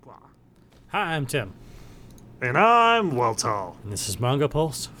Hi, I'm Tim. And I'm Weltall. And this is Manga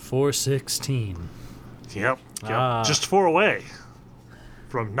Pulse 416. Yep. Just 4 away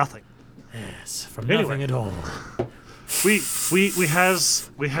from nothing. Yes, from nothing at all. We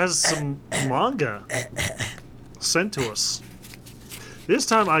has some manga sent to us. This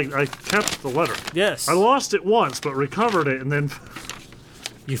time I kept the letter. Yes. I lost it once, but recovered it, and then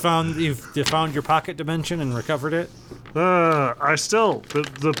You found your pocket dimension and recovered it? I still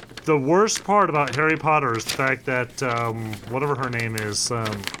the worst part about Harry Potter is the fact that whatever her name is,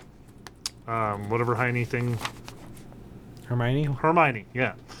 whatever Heine thing, Hermione,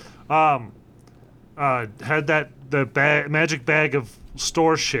 yeah, had the magic bag of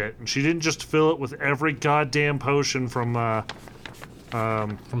store shit, and she didn't just fill it with every goddamn potion from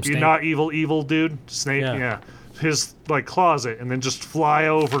Snape. Not evil dude, Snape, yeah, his like closet, and then just fly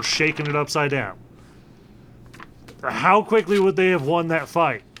over, shaking it upside down. How quickly would they have won that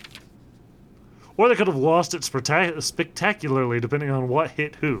fight? Or they could have lost it spectacularly, depending on what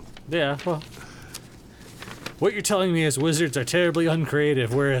hit who. Yeah, well, what you're telling me is wizards are terribly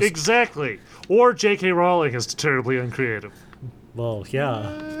uncreative, whereas... Exactly. Or J.K. Rowling is terribly uncreative. Well,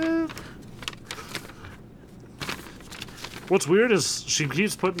 yeah. What's weird is she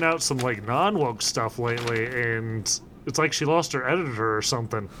keeps putting out some, like, non-woke stuff lately, and it's like she lost her editor or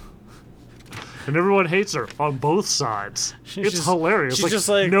something. And everyone hates her on both sides. It's hilarious. She's just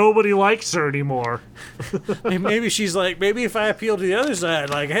like, nobody likes her anymore. Maybe she's like, maybe if I appeal to the other side,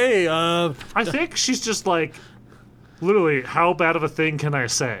 like, hey, I think she's just like, literally, how bad of a thing can I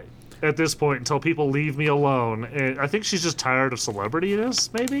say at this point until people leave me alone? And I think she's just tired of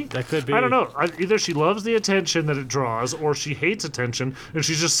celebrityness, maybe? That could be. I don't know. Either she loves the attention that it draws, or she hates attention, and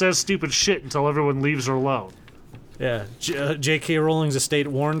she just says stupid shit until everyone leaves her alone. Yeah, J.K. Rowling's estate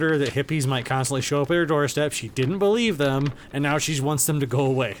warned her that hippies might constantly show up at her doorstep. She didn't believe them, and now she wants them to go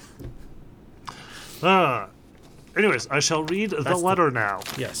away. Anyways, I shall read the letter now.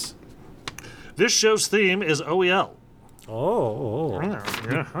 Yes. This show's theme is OEL. Oh.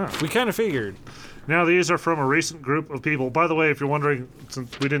 Yeah. We kind of figured. Now, these are from a recent group of people. By the way, if you're wondering,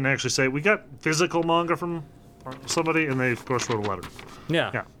 since we didn't actually say, we got physical manga from somebody, and they, of course, wrote a letter.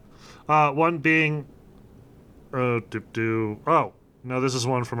 Yeah. One being... Oh, no, this is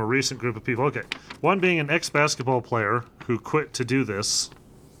one from a recent group of people. Okay. One being an ex-basketball player who quit to do this.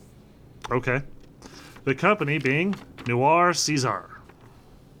 Okay. The company being Noir Caesar.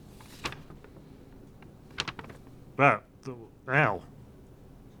 Ow.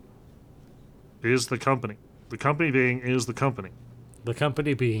 Is the company. The company being is the company. The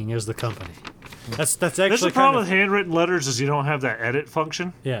company being is the company. That's actually That's the problem with handwritten letters is you don't have that edit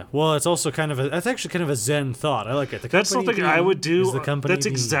function. Yeah, well, it's also that's actually kind of a Zen thought. I like it. That's something I would do. That's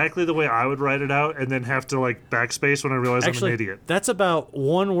being. Exactly the way I would write it out, and then have to like backspace when I realize I'm an idiot. That's about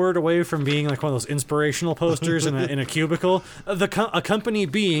one word away from being like one of those inspirational posters in a cubicle. A company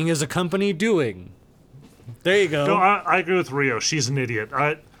being is a company doing. There you go. No, I agree with Rio. She's an idiot.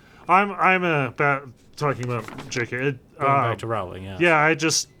 I'm talking about JK. Going back to Rowling, yeah. Yeah,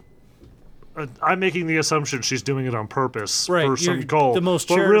 I'm making the assumption she's doing it on purpose for some goal. The most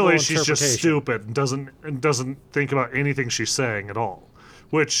but really, she's interpretation. just stupid and doesn't think about anything she's saying at all,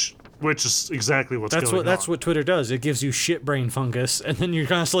 which is exactly what's going on. That's what Twitter does. It gives you shit brain fungus, and then you're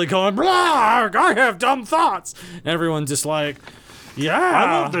constantly going, blah, I have dumb thoughts. And everyone's just like, yeah.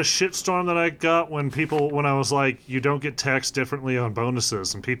 I love the shitstorm that I got when I was like, you don't get taxed differently on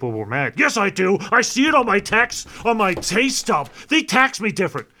bonuses, and people were mad. Yes, I do. I see it on my tax, on my pay stub. They tax me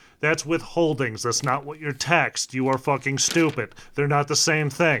different. That's withholdings. That's not what you're taxed. You are fucking stupid. They're not the same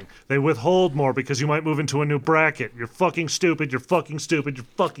thing. They withhold more because you might move into a new bracket. You're fucking stupid. You're fucking stupid. You're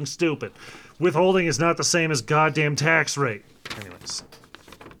fucking stupid. Withholding is not the same as goddamn tax rate. Anyways.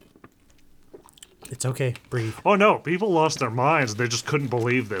 It's okay. Breathe. Oh no, people lost their minds. They just couldn't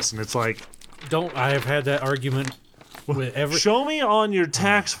believe this. And it's like... I have had that argument with every... Show me on your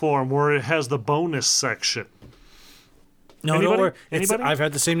tax form where it has the bonus section. No, anybody? I've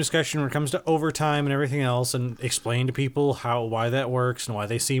had the same discussion when it comes to overtime and everything else, and explain to people why that works and why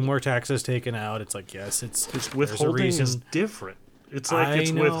they see more taxes taken out. It's like, yes, it's withholding is different. It's like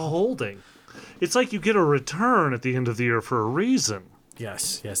it's withholding. It's like you get a return at the end of the year for a reason.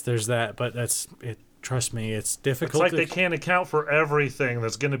 Yes, there's that, but that's it. Trust me, it's difficult. It's like they can't account for everything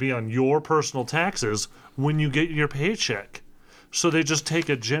that's going to be on your personal taxes when you get your paycheck. So they just take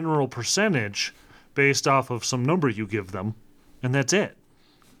a general percentage based off of some number you give them, and that's it.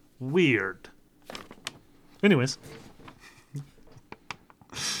 Weird. Anyways.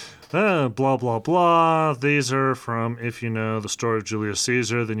 Blah, blah, blah. These are from, if you know the story of Julius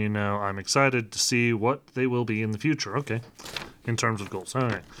Caesar, then you know I'm excited to see what they will be in the future. Okay. in terms of goals. All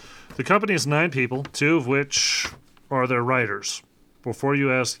right. The company is 9 people, 2 of which are their writers. Before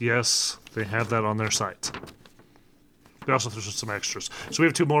you ask, yes, they have that on their site. They also threw some extras. So we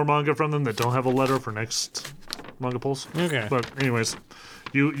have 2 more manga from them that don't have a letter for next Manga Pulse. Okay. But anyways,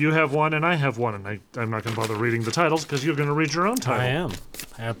 you have one and I have one, and I'm not going to bother reading the titles because you're going to read your own title. I am.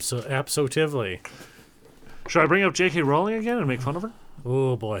 Absolutely. Should I bring up J.K. Rowling again and make fun of her?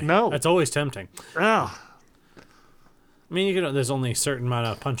 Oh, boy. No. That's always tempting. Ah. I mean, there's only a certain amount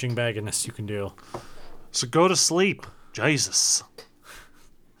of punching baggedness you can do. So go to sleep. Jesus.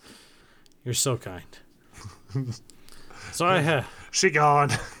 You're so kind. So I have... She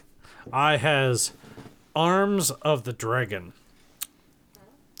gone. I has Arms of the Dragon.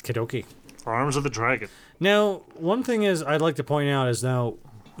 Kidoki. Arms of the Dragon. Now, one thing is I'd like to point out is now,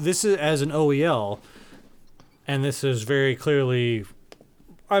 this is as an OEL, and this is very clearly,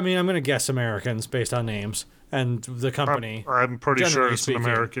 I mean, I'm going to guess Americans based on names and the company. I'm pretty sure it's speaking. an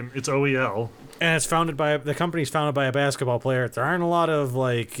American. It's OEL. And it's the company's founded by a basketball player. There aren't a lot of,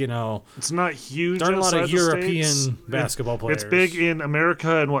 like, you know... It's not huge. There aren't a lot of European States. basketball players. It's big in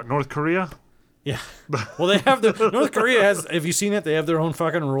America and what, North Korea? Yeah. Well, they have North Korea has, have you seen it? They have their own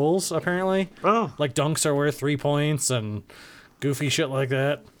fucking rules, apparently. Oh. Like dunks are worth 3 points and goofy shit like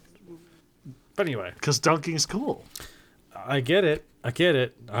that. But anyway. Because dunking's cool. I get it.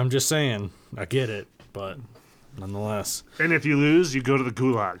 I'm just saying. I get it. But nonetheless. And if you lose, you go to the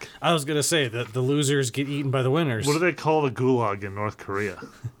gulag. I was going to say that the losers get eaten by the winners. What do they call the gulag in North Korea?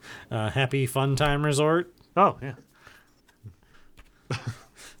 Happy Fun Time Resort. Oh, yeah.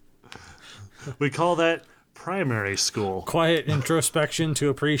 We call that primary school. Quiet introspection to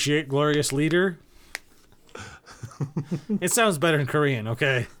appreciate glorious leader. It sounds better in Korean,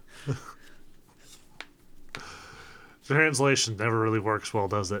 okay? Translation never really works well,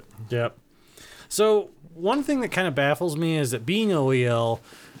 does it? Yep. So, one thing that kind of baffles me is that being OEL,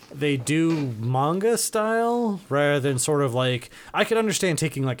 they do manga style rather than sort of like... I could understand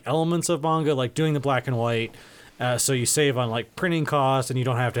taking like elements of manga, like doing the black and white, so you save on like printing costs and you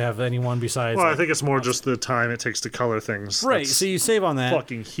don't have to have anyone besides... Well, like, I think it's more just the time it takes to color things. Right, That's so you save on that.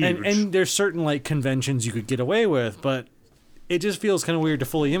 fucking huge. And there's certain like conventions you could get away with, but it just feels kind of weird to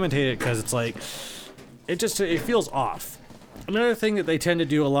fully imitate it because it's like... It feels off. Another thing that they tend to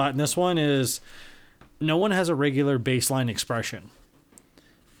do a lot in this one is no one has a regular baseline expression.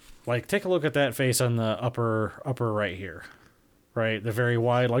 Like, take a look at that face on the upper right here. Right? The very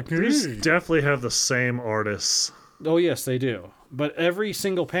wide, like... These definitely have the same artists. Oh, yes, they do. But every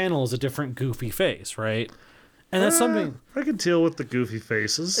single panel is a different goofy face, right? And that's something... I can deal with the goofy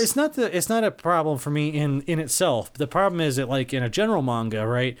faces. It's not a problem for me in itself. The problem is that, like, in a general manga,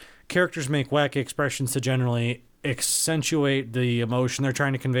 right, characters make wacky expressions to generally accentuate the emotion they're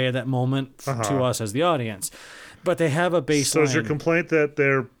trying to convey at that moment to us as the audience. But they have a baseline. So is your complaint that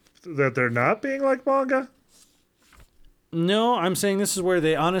they're not being like manga? No, I'm saying this is where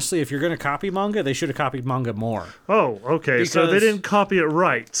they honestly, if you're going to copy manga, they should have copied manga more. Oh, okay. So they didn't copy it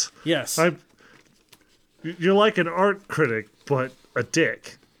right. Yes. You're like an art critic, but a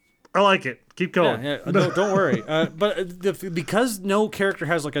dick. I like it. Keep going. Yeah, no, don't worry. Because no character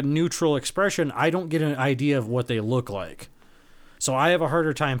has like a neutral expression, I don't get an idea of what they look like. So I have a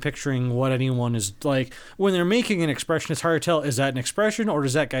harder time picturing what anyone is like. When they're making an expression, it's hard to tell, is that an expression or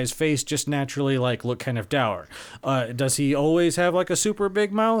does that guy's face just naturally like look kind of dour? Does he always have like a super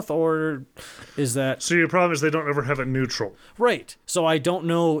big mouth or is that... So your problem is they don't ever have it neutral. Right. So I don't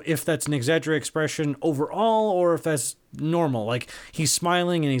know if that's an exaggerated expression overall or if that's normal. Like he's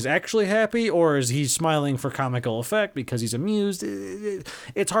smiling and he's actually happy, or is he smiling for comical effect because he's amused?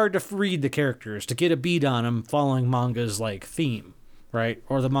 It's hard to read the characters, to get a beat on them following manga's like theme, right?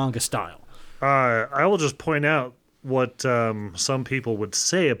 Or the manga style. I will just point out what some people would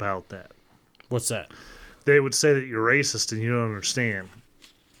say about that. What's that? They would say that you're racist and you don't understand.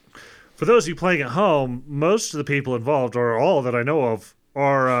 For those of you playing at home, most of the people involved, or all that I know of,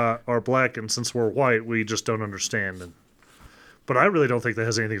 are black, and since we're white, we just don't understand. But I really don't think that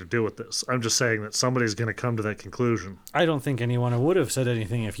has anything to do with this. I'm just saying that somebody's going to come to that conclusion. I don't think anyone would have said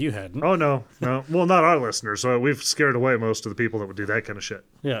anything if you hadn't. Oh, no. Well, not our listeners. So we've scared away most of the people that would do that kind of shit.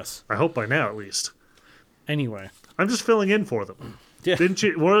 Yes. I hope by now, at least. Anyway. I'm just filling in for them. Yeah.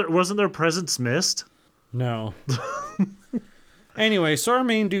 Wasn't their presence missed? No. Anyway, so our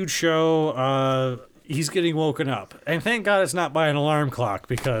main dude show, he's getting woken up. And thank God it's not by an alarm clock,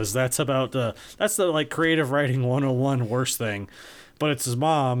 because that's the like creative writing 101 worst thing. But it's his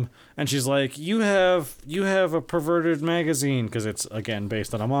mom, and she's like, you have a perverted magazine, because it's, again,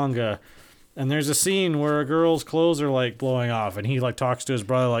 based on a manga. And there's a scene where a girl's clothes are like blowing off, and he like talks to his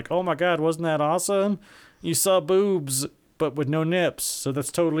brother like, oh my God, wasn't that awesome? You saw boobs. but with no nips. So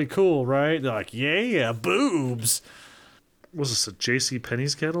that's totally cool, right? They're like, yeah, boobs. Was this a J.C.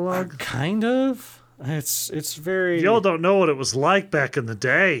 Penney's catalog? Kind of. It's very... Y'all don't know what it was like back in the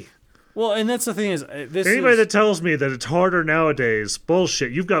day. Well, and that's the thing is... Anybody that tells me that it's harder nowadays,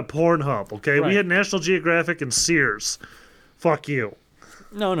 bullshit. You've got Pornhub, okay? Right. We had National Geographic and Sears. Fuck you.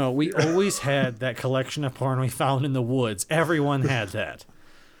 No, we always had that collection of porn we found in the woods. Everyone had that.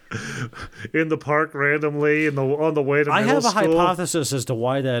 In the park randomly, on the way to I middle have a school. hypothesis as to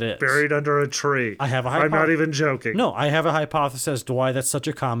why that is. Buried under a tree. I have a I'm not even joking. No, I have a hypothesis as to why that's such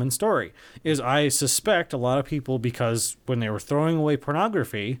a common story. Is I suspect a lot of people, because when they were throwing away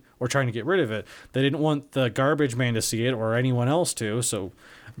pornography or trying to get rid of it, they didn't want the garbage man to see it or anyone else to, so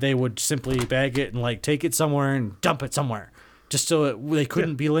they would simply bag it and like take it somewhere and dump it somewhere, just so they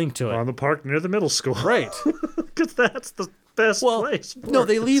couldn't be linked to it. On the park near the middle school. Right. Because that's the best place. No,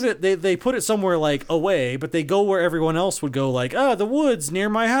 they leave it. They put it somewhere like away, but they go where everyone else would go. Like, the woods near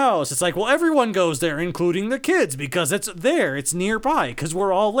my house. It's like, well, everyone goes there, including the kids, because it's there. It's nearby. Because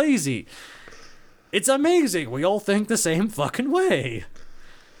we're all lazy. It's amazing. We all think the same fucking way.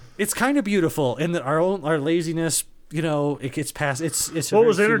 It's kind of beautiful in that our laziness. It gets past. It's. What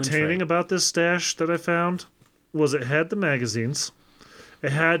was entertaining about this stash that I found was it had the magazines,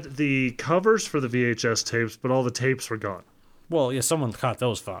 it had the covers for the VHS tapes, but all the tapes were gone. Well, yeah, someone caught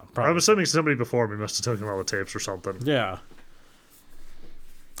those probably. I'm assuming somebody before me must have taken all the tapes or something. Yeah.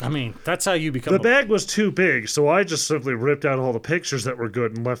 I mean, that's how you become... The bag was too big, so I just simply ripped out all the pictures that were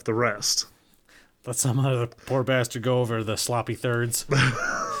good and left the rest. Let some other poor bastard go over the sloppy thirds.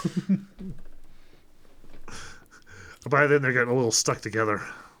 By then, they're getting a little stuck together.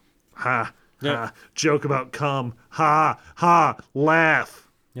 Ha, Yep. ha. Joke about cum. Ha, ha. Laugh.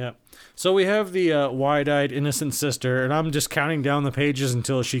 Yeah. So we have the wide-eyed innocent sister, and I'm just counting down the pages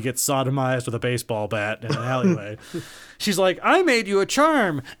until she gets sodomized with a baseball bat in an alleyway. She's like, I made you a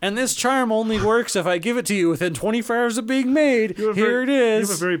charm, and this charm only works if I give it to you within 24 hours of being made. Here it is.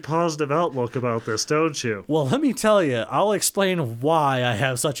 You have a very positive outlook about this, don't you? Well, let me tell you, I'll explain why I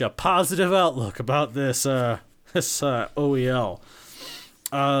have such a positive outlook about this OEL.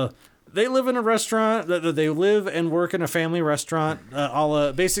 They live in a restaurant. They live and work in a family restaurant,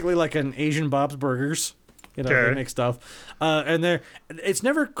 basically like an Asian Bob's Burgers. They make stuff. And it's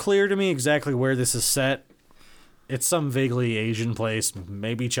never clear to me exactly where this is set. It's some vaguely Asian place,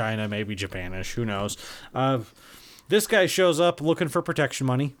 maybe China, maybe Japanish, who knows. This guy shows up looking for protection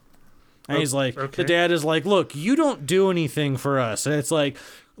money. And he's like, The dad is like, look, you don't do anything for us. And it's like,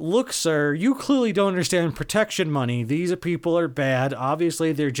 look, sir, you clearly don't understand protection money. These people are bad.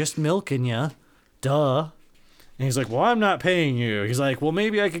 Obviously, they're just milking you. Duh. And he's like, well, I'm not paying you. He's like, well,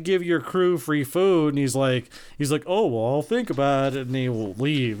 maybe I could give your crew free food. And he's like, oh, well, I'll think about it. And he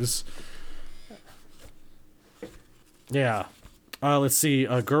leaves. Yeah. Let's see.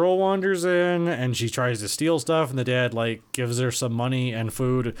 A girl wanders in and she tries to steal stuff. And the dad, gives her some money and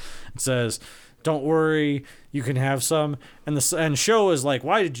food and says, don't worry, you can have some. And Show is like,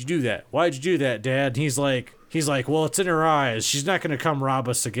 why did you do that? Why did you do that, Dad? And he's like, well, it's in her eyes. She's not going to come rob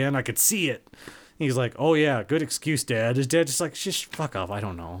us again. I could see it. And he's like, oh, yeah, good excuse, Dad. His dad just like, just fuck off. I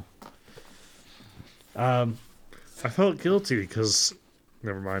don't know. I felt guilty because...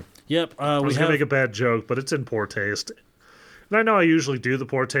 Never mind. Yep. I was going to make a bad joke, but it's in poor taste. And I know I usually do the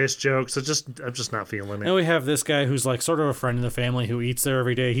poor taste jokes. I'm just not feeling it. And we have this guy who's sort of a friend in the family who eats there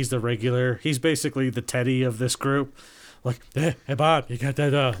every day. He's the regular. He's basically the Teddy of this group. Hey Bob, you got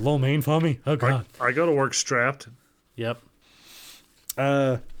that lo mein for me? Oh God. I go to work strapped. Yep.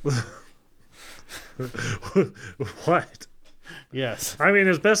 What? Yes. I mean,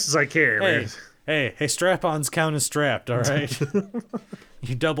 as best as I can. Hey, strap-ons count as strapped, all right?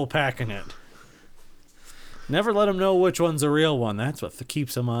 You double packing it. Never let them know which one's a real one. That's what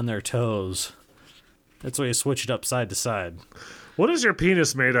keeps them on their toes. That's why you switch it up side to side. What is your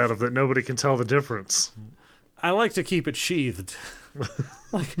penis made out of that nobody can tell the difference? I like to keep it sheathed.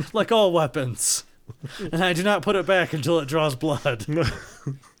 like all weapons. And I do not put it back until it draws blood.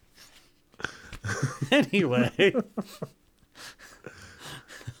 Anyway.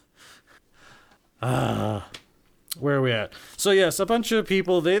 Where are we at? So yes, a bunch of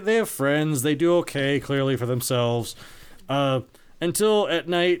people, they have friends, they do okay, clearly, for themselves. Until at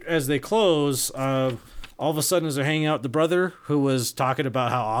night, as they close, all of a sudden as they're hanging out, the brother, who was talking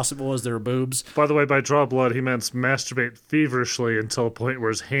about how awesome it was, their boobs. By the way, by draw blood, he meant masturbate feverishly until a point where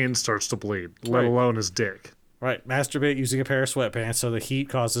his hand starts to bleed, let alone his dick. Right, masturbate using a pair of sweatpants so the heat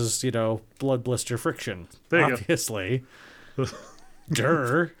causes, blood blister friction. There you obviously.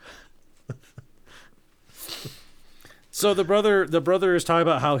 Durr. So the brother is talking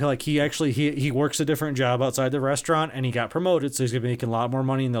about how like he works a different job outside the restaurant and he got promoted, so he's gonna be making a lot more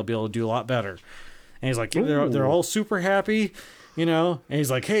money and they'll be able to do a lot better. And he's like, they're all super happy, you know. And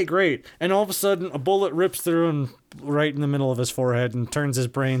he's like, hey, great. And all of a sudden, a bullet rips through him right in the middle of his forehead and turns his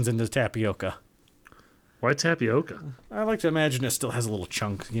brains into tapioca. Why tapioca? I like to imagine it still has a little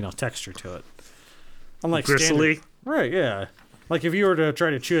chunk, texture to it. Unlike Gristly. Right? Yeah. Like if you were to try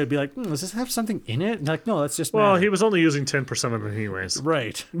to chew it, it'd be like, does this have something in it? And like, no, that's just. Well, matter. he was only using 10% of it anyways.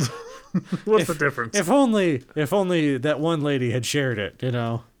 Right. What's the difference? If only that one lady had shared it,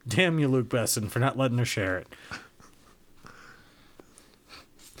 Damn you, Luke Besson, for not letting her share it.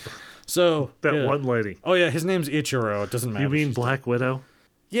 So that one lady. Oh yeah, his name's Ichiro. It doesn't matter. You mean Black Widow?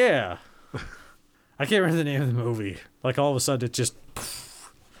 Yeah. I can't remember the name of the movie. Like all of a sudden, it just.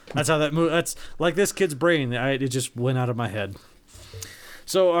 That's how that movie. That's like this kid's brain. It just went out of my head.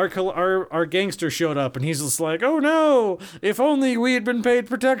 So our gangster showed up, and he's just like, "Oh no! If only we had been paid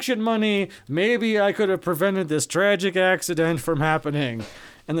protection money, maybe I could have prevented this tragic accident from happening."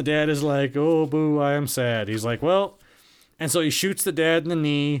 And the dad is like, "Oh boo, I am sad." He's like, "Well," and so he shoots the dad in the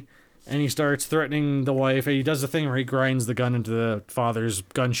knee, and he starts threatening the wife. And he does the thing where he grinds the gun into the father's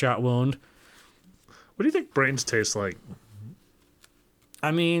gunshot wound. What do you think brains taste like?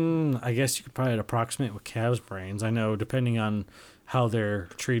 I mean, I guess you could probably approximate with calves' brains. I know, depending on how they're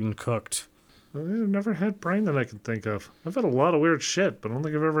treated and cooked. I've never had brain that I can think of. I've had a lot of weird shit, but I don't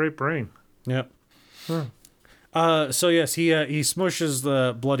think I've ever ate brain. Yep. So yes, he smushes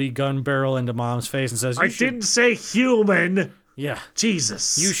the bloody gun barrel into Mom's face and says, didn't say human. Yeah.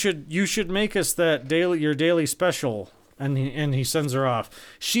 Jesus. You should make us that your daily special." And he sends her off.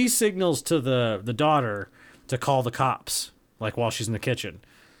 She signals to the daughter to call the cops, like while she's in the kitchen.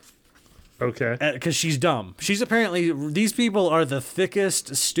 Okay. Because she's dumb. She's apparently... These people are the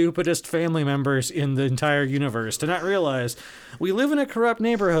thickest, stupidest family members in the entire universe. To not realize, we live in a corrupt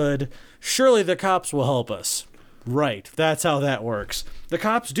neighborhood, surely the cops will help us. Right. That's how that works. The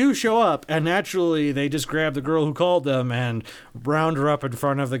cops do show up, and naturally they just grab the girl who called them and round her up in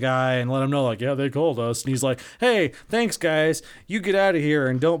front of the guy and let him know, like, yeah, they called us. And he's like, hey, thanks, guys. You get out of here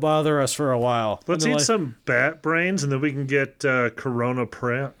and don't bother us for a while. Let's eat some bat brains, and then we can get corona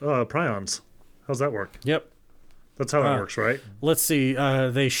prions. How's that work? Yep. That's how that works, right? Let's see.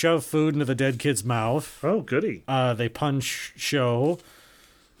 They shove food into the dead kid's mouth. Oh, goody. They punch Show.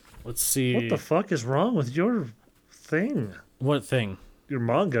 Let's see. What the fuck is wrong with your thing? What thing? Your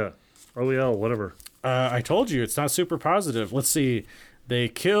manga. OEL, whatever. I told you, it's not super positive. Let's see. They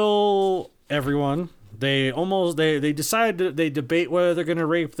kill everyone. They decide they debate whether they're going to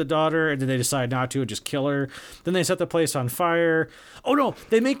rape the daughter, and then they decide not to and just kill her. Then they set the place on fire. Oh no,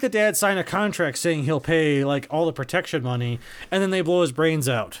 they make the dad sign a contract saying he'll pay like all the protection money, and then they blow his brains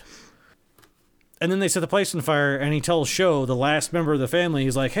out. And then they set the place on fire, and he tells Sho, the last member of the family,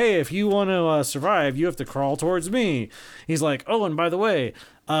 he's like, hey, if you want to survive, you have to crawl towards me. He's like, oh, and by the way,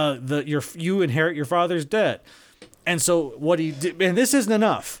 you inherit your father's debt. And so what he did, and this isn't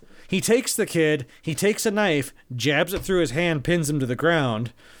enough. He takes the kid, he takes a knife, jabs it through his hand, pins him to the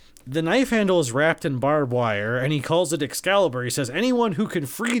ground. The knife handle is wrapped in barbed wire, and he calls it Excalibur. He says, anyone who can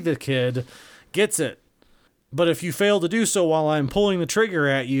free the kid gets it. But if you fail to do so while I'm pulling the trigger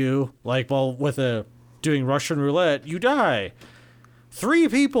at you, like while doing Russian roulette, you die. 3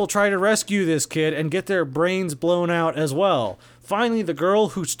 people try to rescue this kid and get their brains blown out as well. Finally, the girl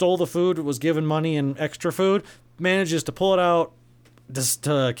who stole the food, was given money and extra food, manages to pull it out just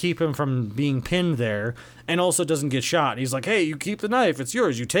to keep him from being pinned there, and also doesn't get shot. He's like, hey, you keep the knife, it's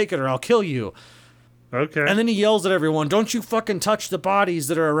yours, you take it or I'll kill you. Okay. And then he yells at everyone, don't you fucking touch the bodies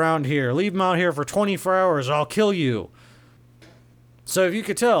that are around here. Leave them out here for 24 hours or I'll kill you. So if you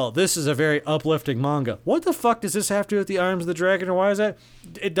could tell, this is a very uplifting manga. What the fuck does this have to do with the Arms of the Dragon, or why is that?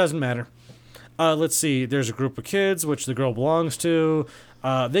 It doesn't matter. Let's see. There's a group of kids, which the girl belongs to.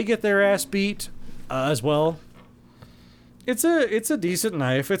 They get their ass beat as well. It's a decent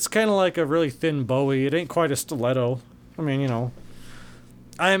knife. It's kind of like a really thin Bowie. It ain't quite a stiletto. I mean,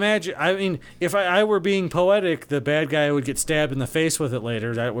 I mean, if I were being poetic, the bad guy would get stabbed in the face with it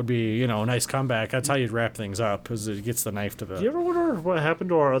later. That would be, a nice comeback. That's how you'd wrap things up, is it gets the knife to the... Do you ever wonder what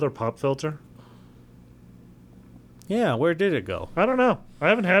happened to our other pop filter? Yeah, where did it go? I don't know. I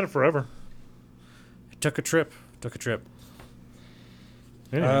haven't had it forever. It took a trip.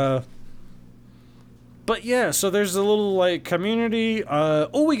 Anyway. But Yeah, so there's a little, like, community.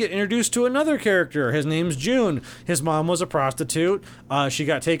 We get introduced to another character. His name's June. His mom was a prostitute. She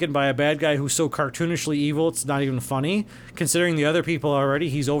got taken by a bad guy who's so cartoonishly evil, it's not even funny. Considering the other people already,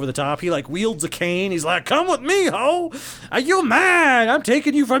 he's over the top. He, like, wields a cane. He's like, come with me, ho! Are you mad? I'm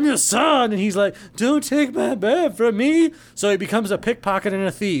taking you from your son. And he's like, don't take my bed from me. So he becomes a pickpocket and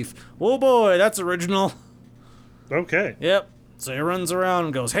a thief. Oh, boy, that's original. Okay. Yep. So he runs around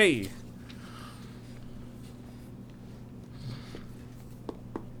and goes, hey...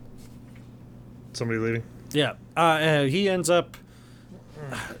 Somebody leaving? Yeah. He ends up...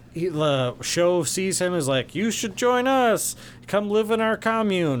 the show sees him as like, you should join us. Come live in our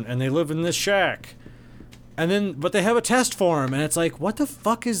commune. And they live in this shack. And then... But they have a test for him. And it's like, what the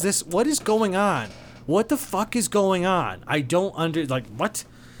fuck is this? What is going on? What the fuck is going on? I don't Like, what?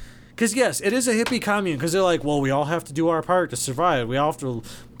 Because, yes, it is a hippie commune. Because they're like, well, we all have to do our part to survive. We all have to,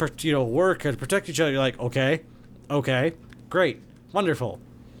 work and protect each other. You're like, okay. Great. Wonderful.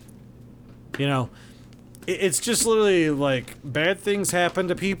 It's just literally like bad things happen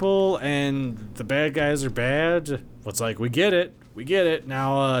to people and the bad guys are bad. It's like, we get it.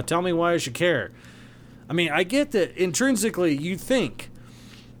 Now tell me why I should care. I mean, I get that intrinsically you think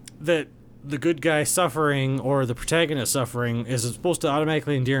that the good guy suffering or the protagonist suffering is supposed to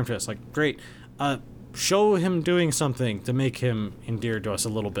automatically endear him to us. Like, great. Show him doing something to make him endeared to us a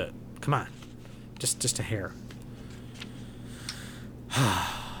little bit. Come on. Just a hair.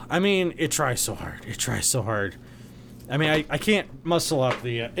 I mean, it tries so hard. I mean, I can't muscle up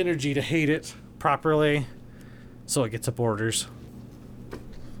the energy to hate it properly, so it gets up orders.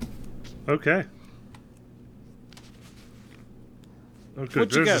 Okay. Oh, good.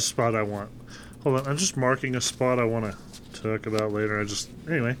 There's a spot I want. Hold on, I'm just marking a spot I want to talk about later.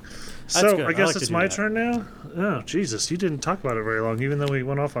 Anyway. So, I guess it's my turn now? Oh, Jesus, you didn't talk about it very long, even though we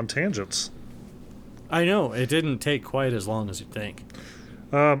went off on tangents. I know, it didn't take quite as long as you'd think.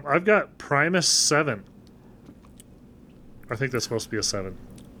 I've got Primus 7. I think that's supposed to be a 7.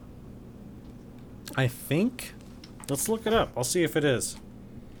 I think? Let's look it up. I'll see if it is.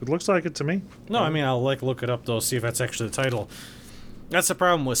 It looks like it to me. No, I mean, I'll look it up, though, see if that's actually the title. That's the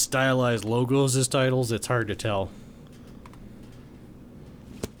problem with stylized logos as titles. It's hard to tell.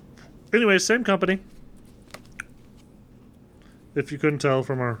 Anyway, same company. If you couldn't tell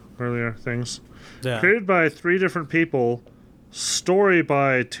from our earlier things. Yeah. Created by 3 different people, story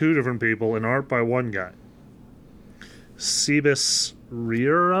by 2 different people, and art by 1 guy. Sebas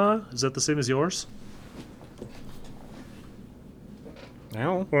Riera? Is that the same as yours?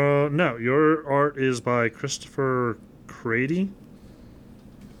 No. No, your art is by Christopher Crady.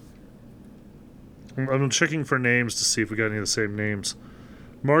 I'm checking for names to see if we got any of the same names.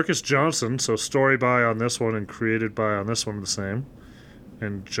 Marcus Johnson, so story by on this one and created by on this one the same.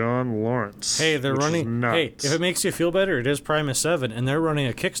 And John Lawrence. Hey, they're running... Hey, if it makes you feel better, it is Primus 7, and they're running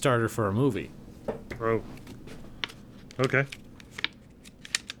a Kickstarter for a movie. Oh. Okay.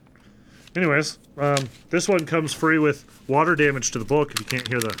 Anyways, this one comes free with water damage to the book if you can't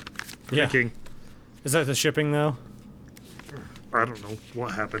hear the clicking. Is that the shipping, though? I don't know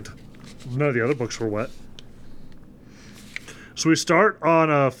what happened. None of the other books were wet. So we start on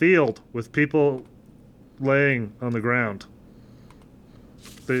a field with people laying on the ground.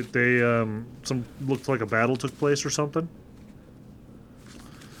 They some looked like a battle took place or something.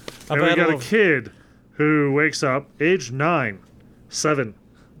 And we got a kid who wakes up, age 7.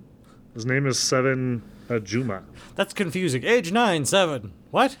 His name is Seven Juma. That's confusing. Age 9, 7.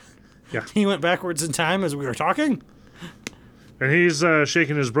 What? Yeah. He went backwards in time as we were talking? And he's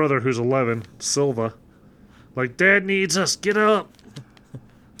shaking his brother, who's 11, Silva. Like, Dad needs us, get up!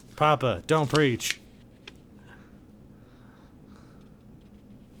 Papa, don't preach.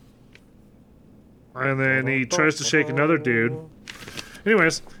 And then he tries to shake another dude.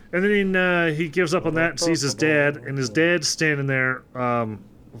 Anyways, and then he gives up on that and sees his dad, and his dad's standing there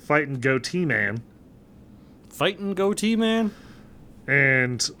fighting Goatee Man. Fighting Goatee Man?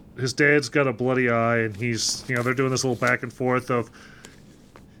 And his dad's got a bloody eye, and he's, they're doing this little back and forth of,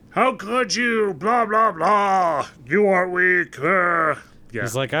 how could you, blah, blah, blah, you are weak, Yeah.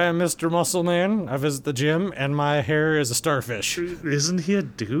 He's like, I am Mr. Muscle Man, I visit the gym, and my hair is a starfish. Isn't he a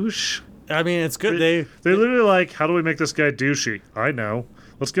douche? I mean, it's good. They're literally like, how do we make this guy douchey? I know.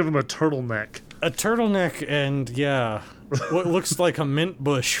 Let's give him a turtleneck. A turtleneck and, what looks like a mint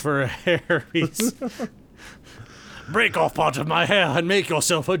bush for a hair piece. Break off part of my hair and make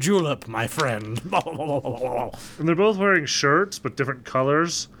yourself a julep, my friend. And they're both wearing shirts, but different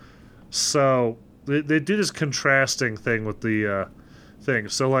colors. So they do this contrasting thing with the thing.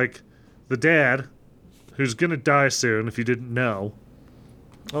 So, like, the dad, who's going to die soon, if you didn't know,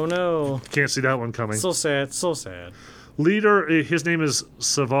 Oh no. Can't see that one coming. So sad, so sad. Leader, his name is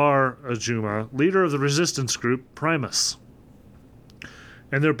Savar Ajuma, leader of the resistance group Primus.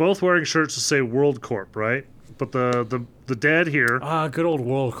 And they're both wearing shirts that say World Corp, right? But the dad here, Good old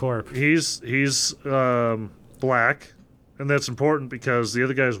World Corp. he's black, and that's important because the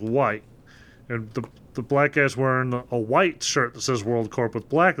other guy's white. And the black guy's wearing a white shirt that says World Corp with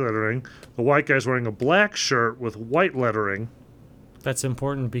black lettering. The white guy's wearing a black shirt with white lettering. That's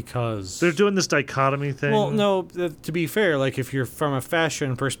important because They're doing this dichotomy thing. well, no. To be fair, like if you're from a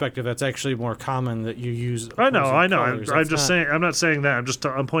fashion perspective, that's actually more common that you use. I know. colors. I'm just saying. I'm not saying that.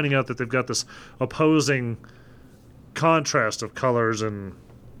 I'm pointing out that they've got this opposing contrast of colors, and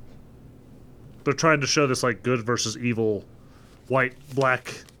they're trying to show this like good versus evil, white,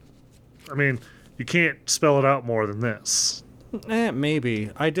 black. I mean, you can't spell it out more than this.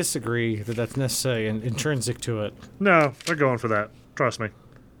 Maybe. I disagree that that's necessary and intrinsic to it. No, they're going for that. Trust me.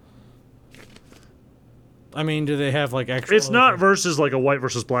 I mean, do they have like actual? It's not versus like a white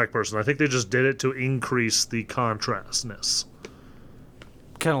versus black person. I think they just did it to increase the contrastness.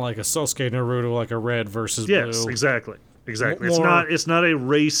 Kind of like a Sasuke Naruto, like a red versus Yes, blue. exactly. Exactly. More- It's not a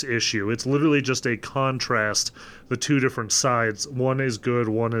race issue. It's literally just a contrast. The two different sides. One is good,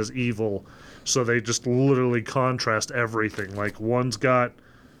 one is evil. So they just literally contrast everything. Like one's got,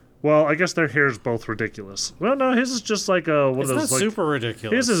 well, I guess their hair is both ridiculous. Well, no, his is just like one It's of those not like super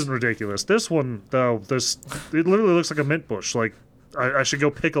ridiculous. his isn't ridiculous. This one though, it literally looks like a mint bush. Like I should go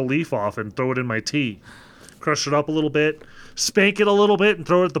pick a leaf off and throw it in my tea, crush it up a little bit, spank it a little bit, and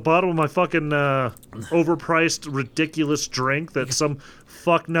throw it at the bottom of my fucking overpriced, ridiculous drink that some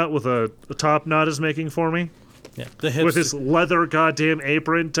fucknut with a top knot is making for me. Yeah, the With hipster, his leather goddamn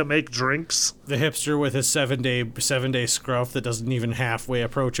apron to make drinks. the hipster with his 7-day scruff that doesn't even halfway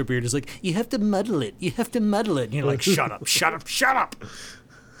approach a beard is like, you have to muddle it. You have to muddle it. And you're like, shut up, shut up, shut up.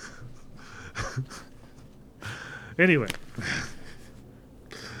 Anyway.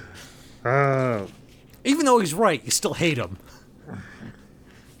 Even though he's right, you still hate him.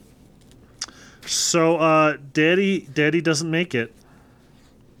 So, Daddy doesn't make it.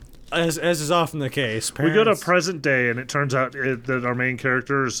 As is often the case. We go to parents- present day, and it turns out that our main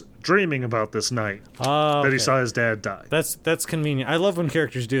character is dreaming about this night Oh, that he okay. saw his dad die. That's convenient. I love when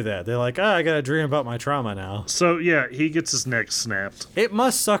characters do that. They're like, I gotta dream about my trauma now. So, yeah, he gets his neck snapped. It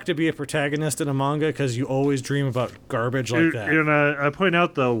must suck to be a protagonist in a manga because you always dream about garbage like that. And I point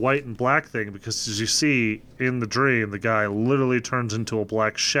out the white and black thing because, as you see in the dream, the guy literally turns into a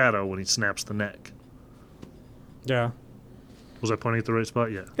black shadow when he snaps the neck. Yeah. Was I pointing at the right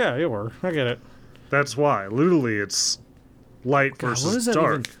spot? Yeah. Yeah, you were. I get it. That's why. Literally, it's light God, what versus is that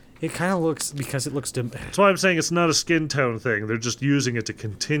dark. even? It kind of looks, because it looks dim. That's why I'm saying it's not a skin tone thing. They're just using it to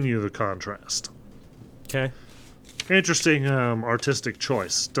continue the contrast. Okay. Interesting artistic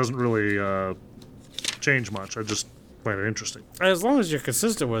choice. Doesn't really change much. I just find it interesting. As long as you're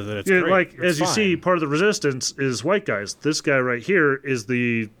consistent with it, it's Yeah, great. like It's as you fine. see, part of the resistance is white guys. This guy right here is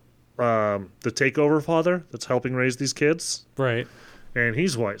the takeover father that's helping raise these kids, Right. and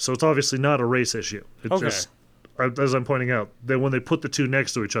he's white. So it's obviously not a race issue. It's Okay. just, as I'm pointing out, that when they put the two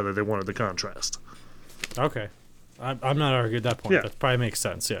next to each other, they wanted the contrast. Okay. I'm not arguing at that point. Yeah. That probably makes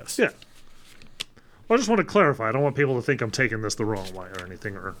sense, yes. Yeah. Well, I just want to clarify. I don't want people to think I'm taking this the wrong way or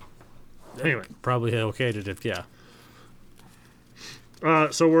anything. Or anyway, Probably okay to do, yeah.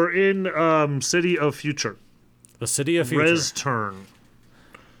 so we're in City of Future. The City of Future. Res turn.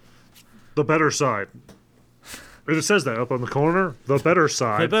 The better side. And it says that up on the corner. The better The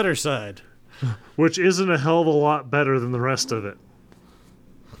side. better side. Which isn't a hell of a lot better than the rest of it.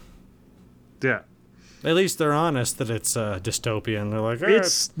 Yeah. At least they're honest that it's dystopian. They're like,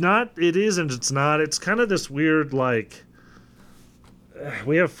 It's not, it isn't, it's not. It's kind of this weird, like,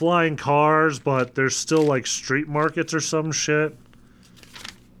 we have flying cars, but there's still, like, street markets or some shit.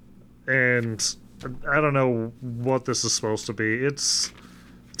 And I don't know what this is supposed to be. It's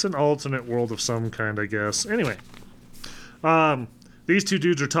an alternate world of some kind, I guess. Anyway. These two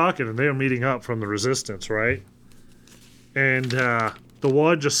dudes are talking, and they're meeting up from the resistance, right? And the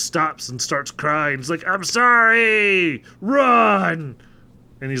one just stops and starts crying. He's like, I'm sorry! Run!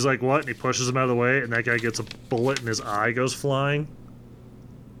 And he's like, what? And he pushes him out of the way, and that guy gets a bullet, and his eye goes flying.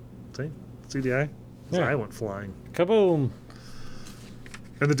 See the eye? His Yeah. eye went flying. kaboom.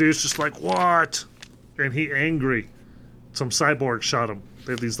 And the dude's just like, what? And he angry. Some cyborg shot him.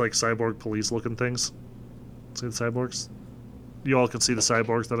 They have these, like, cyborg police-looking things. See the cyborgs? You all can see the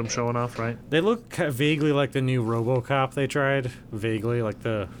cyborgs that I'm showing off, right? They look vaguely like the new RoboCop they tried. Vaguely like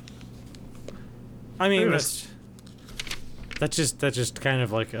the. I mean, Anyways. that's just kind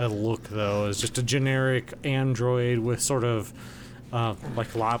of like a look though. It's just a generic android with sort of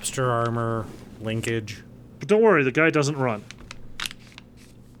like lobster armor, linkage. But don't worry, the guy doesn't run.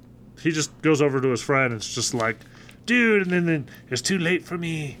 He just goes over to his friend and it's just like, dude, and then it's too late for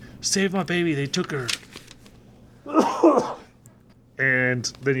me. Save my baby, they took her. And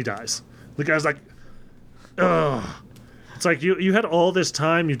then he dies. The guy's like, ugh. It's like, you had all this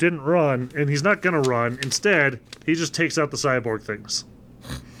time, you didn't run, and he's not gonna run. Instead, he just takes out the cyborg things.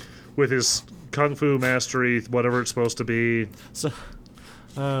 With his kung fu mastery, whatever it's supposed to be. So,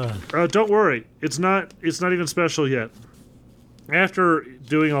 don't worry, it's not even special yet. After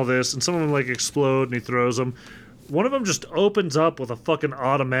doing all this, and some of them like explode and he throws them, one of them just opens up with a fucking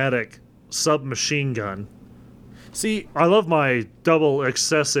automatic submachine gun. see, I love my double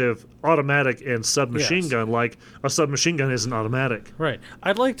excessive automatic and submachine Yes. gun, like a submachine gun isn't automatic. right.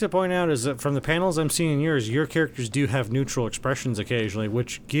 I'd like to point out is that from the panels I'm seeing in yours, your characters do have neutral expressions occasionally,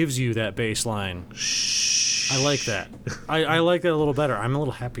 which gives you that baseline. I like that. I like that a little better. I'm a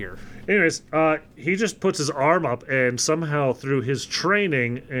little happier. Anyways, he just puts his arm up and somehow through his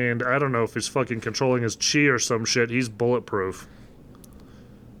training, and I don't know if he's fucking controlling his chi or some shit, he's bulletproof.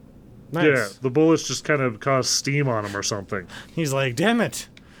 Nice. Yeah, the bullets just kind of cause steam on him or something. He's like, damn it.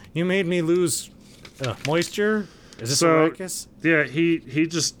 You made me lose moisture? Is this So- Arrakis? Yeah, he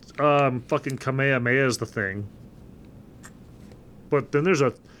just fucking Kamehameha's the thing. But then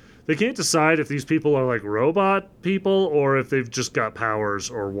they can't decide if these people are like robot people or if they've just got powers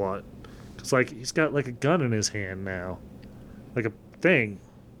or what. It's like he's got like a gun in his hand now. Like a thing.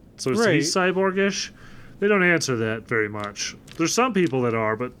 So is he Right. cyborgish? They don't answer that very much. There's some people that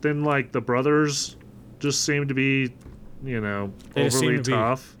are, but then like the brothers just seem to be, They just overly seem to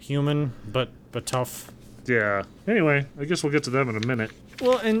tough. be human, but tough. Yeah. Anyway, I guess we'll get to them in a minute.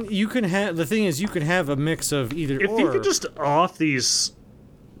 Well, and you can have the thing is you can have a mix of either If or. he could just off these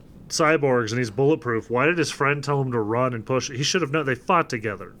cyborgs and he's bulletproof, why did his friend tell him to run and push? He should have known. They fought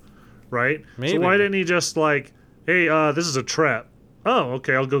together, right? Maybe. So why didn't he just like, hey, this is a trap. Oh,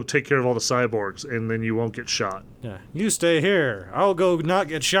 okay, I'll go take care of all the cyborgs, and then you won't get shot. Yeah, you stay here. I'll go not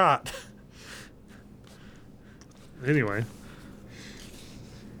get shot. Anyway.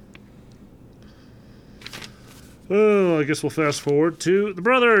 Oh, I guess we'll fast forward to the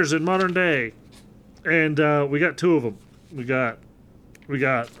brothers in modern day. And we got two of them. We got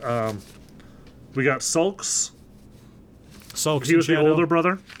Sulks. Sulks He was the and Shadow. older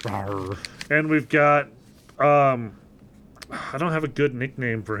brother. Rawr. And we've got I don't have a good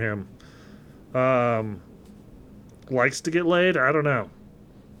nickname for him. Likes to get laid? I don't know.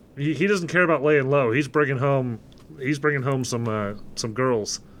 He doesn't care about laying low. He's bringing home some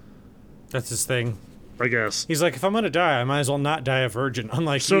girls, That's his thing. I guess. He's like, if I'm gonna die, I might as well not die a virgin.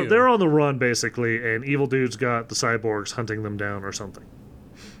 Unlike So you. they're on the run basically, and evil dude's got the cyborgs hunting them down or something.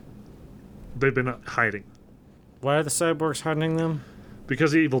 They've been hiding Why are the cyborgs hunting them?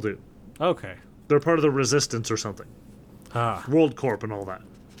 because of evil dude. Okay. They're part of the resistance or something. Ah. World Corp and all that.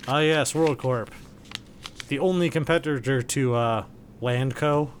 Ah, yes, World Corp. The only competitor to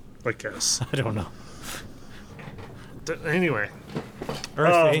Landco. I guess. I don't know. Anyway.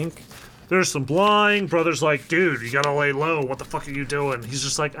 Earth Inc. There's some blind brothers like, dude, you gotta lay low. What the fuck are you doing? He's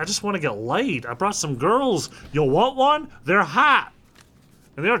just like, I just want to get laid. I brought some girls. You want one? They're hot.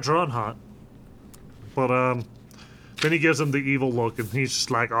 And they're drawn hot. But, then he gives them the evil look, and he's just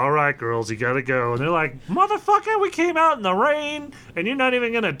like, all right, girls, you gotta go. And they're like, motherfucker, we came out in the rain, and you're not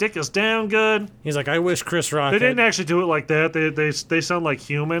even gonna dick us down good. He's like, I wish Chris Rock They had... didn't actually do it like that. They sound like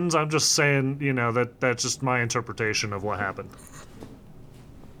humans. I'm just saying, that's just my interpretation of what happened.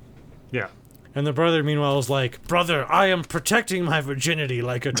 Yeah. And the brother, meanwhile, is like, brother, I am protecting my virginity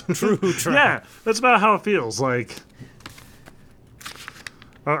like a true tramp. Yeah, that's about how it feels. Like,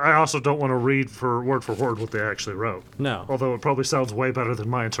 I also don't want to read for word what they actually wrote. No. Although it probably sounds way better than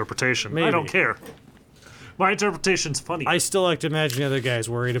my interpretation. I Maybe. don't care. My interpretation's funny. I still like to imagine the other guy's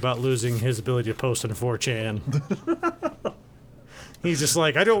worried about losing his ability to post on 4chan. He's just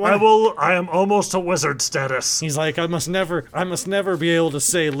like, I don't want I am almost a wizard status. He's like, I must never be able to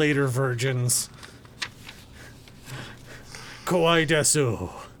say later virgins. Kawaii desu.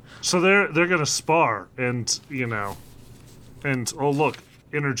 So they're gonna spar, and and oh look,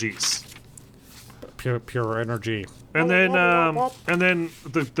 energies. Pure energy. And then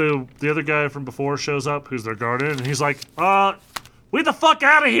the other guy from before shows up, who's their guardian, and he's like, we the fuck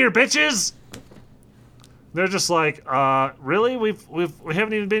out of here, bitches! They're just like, really? We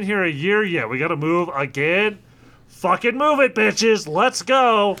haven't even been here a year yet. We gotta move again? Fucking move it, bitches! Let's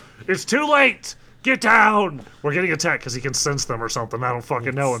go! It's too late! Get down! We're getting attacked because he can sense them or something. I don't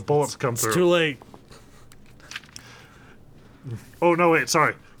fucking know, and bullets come through. It's too late. Oh, no, wait,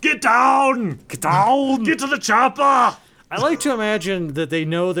 sorry. Get down! Get down! Get to the chopper! I like to imagine that they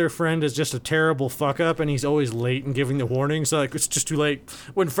know their friend is just a terrible fuck up and he's always late in giving the warning. So like it's just too late.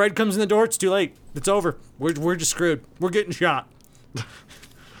 When Fred comes in the door, it's too late. It's over. We're just screwed. We're getting shot.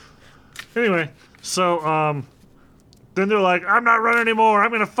 Anyway, so then they're like, I'm not running anymore.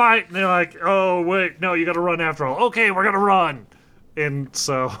 I'm gonna fight. And they're like, oh wait, no, you gotta run after all. Okay, we're gonna run. And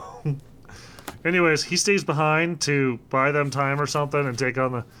so, anyways, he stays behind to buy them time or something and take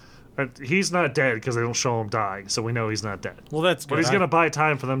on the. He's not dead because they don't show him dying, so we know he's not dead. Well, that's good. But he's going to buy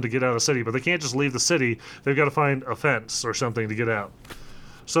time for them to get out of the city, but they can't just leave the city. They've got to find a fence or something to get out.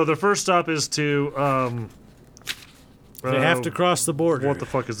 So their first stop is to... they have to cross the border. What the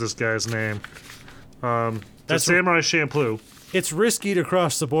fuck is this guy's name? That's That's Samurai Champloo. It's risky to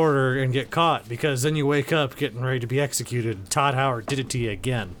cross the border and get caught because then you wake up getting ready to be executed. Todd Howard did it to you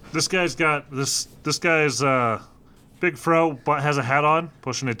again. This guy's got... This guy's... big fro, but has a hat on,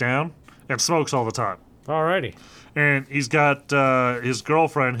 pushing it down, and smokes all the time. Alrighty. And he's got his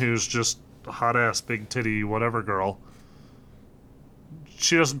girlfriend, who's just a hot-ass, big titty, whatever girl.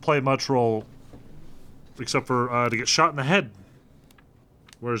 She doesn't play much role, except for to get shot in the head.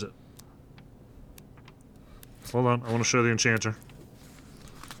 Where is it? Hold on, I want to show the enchanter.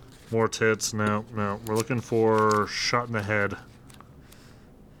 More tits. No. We're looking for shot in the head.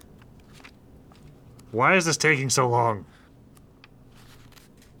 Why is this taking so long?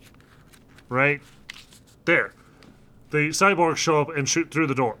 Right? There. The cyborgs show up and shoot through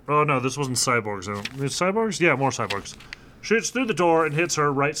the door. Oh no, this wasn't cyborgs. It's cyborgs? Yeah, more cyborgs. Shoots through the door and hits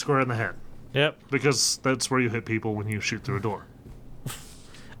her right square in the head. Yep. Because that's where you hit people when you shoot through a door.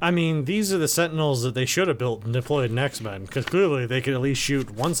 I mean, these are the Sentinels that they should have built and deployed in X-Men, because clearly they could at least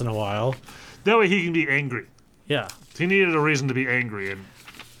shoot once in a while. That way he can be angry. Yeah. He needed a reason to be angry, and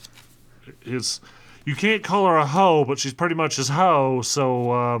his... You can't call her a hoe, but she's pretty much his hoe,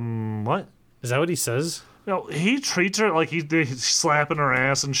 so, what? Is that what he says? No, he treats her like he's slapping her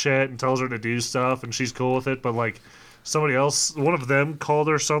ass and shit and tells her to do stuff, and she's cool with it, but, like, somebody else, one of them called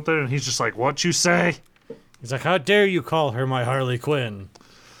her something, and he's just like, what you say? He's like, how dare you call her my Harley Quinn?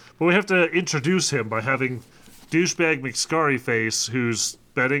 But we have to introduce him by having douchebag McScarry face, who's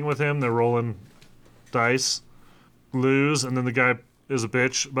betting with him, they're rolling dice, lose, and then the guy... is a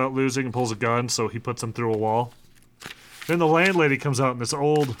bitch about losing and pulls a gun, so he puts him through a wall. Then the landlady comes out and this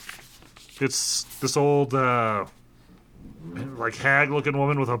old, like hag-looking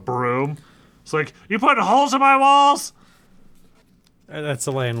woman with a broom. It's like, you putting holes in my walls? That's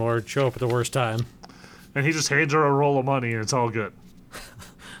the landlord. Show up at the worst time. And he just hands her a roll of money and it's all good.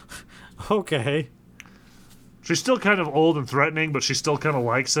 Okay. She's still kind of old and threatening, but she still kind of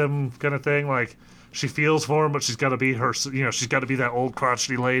likes him, kind of thing. Like, she feels for him, but she's got to be her, she's got to be that old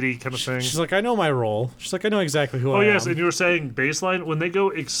crotchety lady kind of thing. She's like, I know my role. She's like, I know exactly who I am. Oh, yes, and you were saying baseline, when they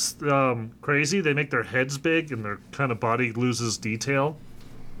go crazy, they make their heads big and their kind of body loses detail.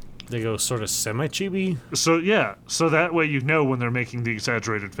 They go sort of semi-chibi. So, yeah, so that way you know when they're making the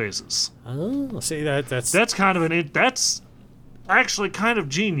exaggerated faces. Oh, see, that's kind of that's actually kind of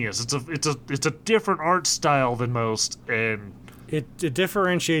genius. It's a different art style than most, and... It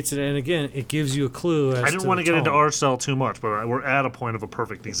differentiates it, and again, it gives you a clue. I didn't want to get into art style too much, but we're at a point of a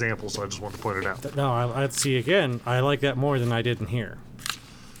perfect example, so I just wanted to point it out. No, I see, again, I like that more than I did in here.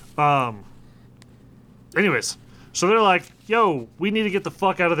 Anyways, so they're like, yo, we need to get the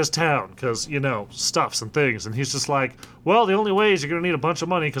fuck out of this town, because, stuffs and things. And he's just like, well, the only way is you're going to need a bunch of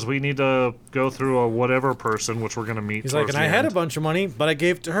money, because we need to go through a whatever person, which we're going to meet. He's like, and I had a bunch of money, but I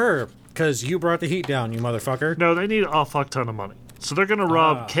gave it to her. Because you brought the heat down, you motherfucker. No, they need a fuck ton of money. So they're going to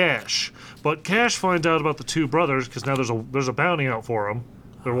rob Cash. But Cash finds out about the two brothers, because now there's a bounty out for them.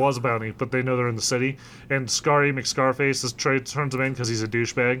 There was a bounty, but they know they're in the city. And Scarry McScarface turns him in because he's a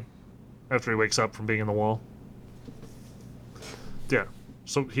douchebag after he wakes up from being in the wall. Yeah.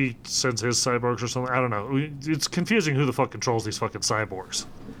 So he sends his cyborgs or something. I don't know. It's confusing who the fuck controls these fucking cyborgs.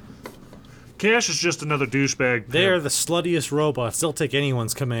 Cash is just another douchebag. They are the sluttiest robots. They'll take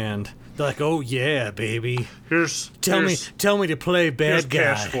anyone's command. They're like, oh yeah, baby. Tell me to play bad guy.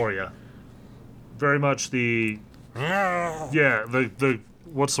 Cash for you. Very much the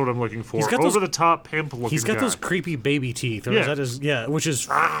what's what I'm looking for. Over the top pimp looking. He's got those creepy baby teeth. Or is that his, which is.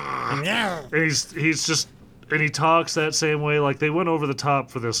 And he's just. And he talks that same way, like they went over the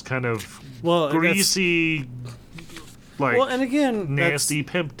top for this kind of greasy, and again, nasty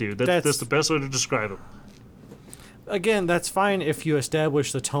pimp dude. That's the best way to describe him. Again, that's fine if you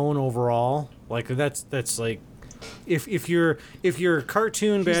establish the tone overall. Like that's like, if your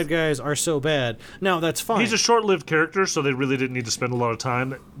cartoon bad guys are so bad, now that's fine. He's a short-lived character, so they really didn't need to spend a lot of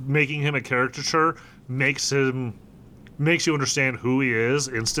time making him a caricature. Makes you understand who he is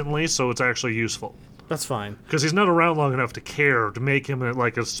instantly, so it's actually useful. That's fine. Because he's not around long enough to care to make him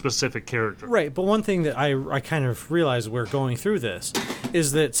like a specific character. Right, but one thing that I kind of realized we're going through this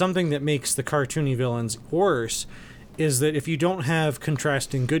is that something that makes the cartoony villains worse is that if you don't have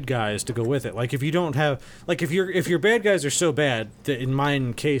contrasting good guys to go with it, like if you don't have, like if your bad guys are so bad that in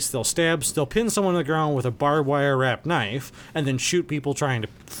my case they'll pin someone on the ground with a barbed wire wrapped knife and then shoot people trying to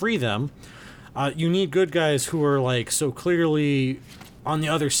free them. You need good guys who are like so clearly on the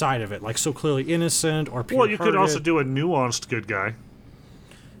other side of it, like so clearly innocent or pure. Well, you could also do a nuanced good guy,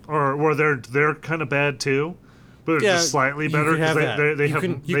 or where they're kind of bad too. But just slightly better because they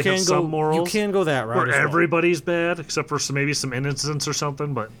have some morals. You can go that route. Where everybody's bad except for maybe some innocence or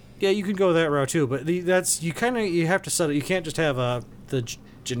something. But yeah, you can go that route too. But you have to settle. You can't just have the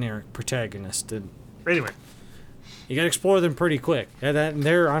generic protagonist. And anyway, you got to explore them pretty quick. And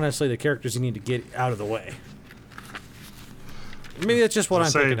they're honestly the characters you need to get out of the way. Maybe that's just what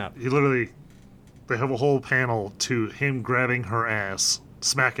I'm picking up. They have a whole panel to him grabbing her ass,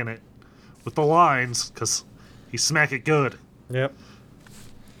 smacking it with the lines because. He smack it good. Yep.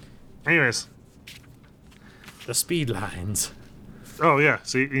 Anyways. The speed lines. Oh, yeah.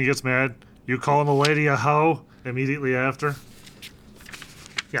 See, he gets mad. You calling the lady a hoe immediately after?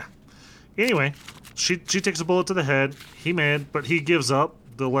 Yeah. Anyway, she takes a bullet to the head. He mad, but he gives up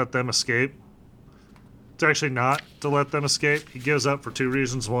to let them escape. It's actually not to let them escape. He gives up for two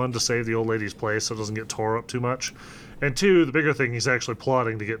reasons. One, to save the old lady's place so it doesn't get tore up too much. And two, the bigger thing, he's actually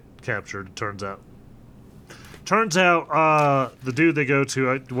plotting to get captured, it turns out. Turns out, the dude they go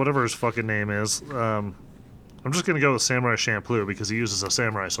to, whatever his fucking name is, I'm just going to go with Samurai Champloo because he uses a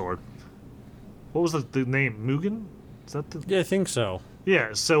samurai sword. What was the name? Mugen? Is that the... Yeah, I think so.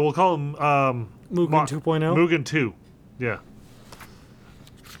 Yeah, so we'll call him... Mugen 2.0? Mugen 2, yeah.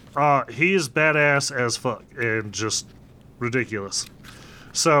 He is badass as fuck and just ridiculous.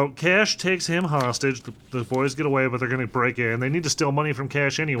 So Cash takes him hostage. The boys get away, but they're going to break in. They need to steal money from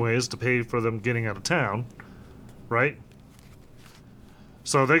Cash anyways to pay for them getting out of town. Right?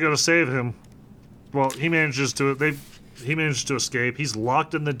 So they go to save him. Well, he manages to escape. He's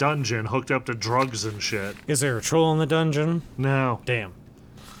locked in the dungeon, hooked up to drugs and shit. Is there a troll in the dungeon? No. Damn.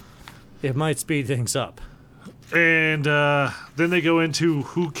 It might speed things up. And then they go into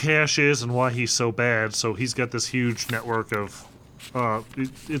who Cash is and why he's so bad. So he's got this huge network of...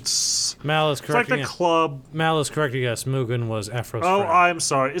 it's Mal is correcting like the club. Mal is correcting us. Mugen was Afro's Oh, friend. I'm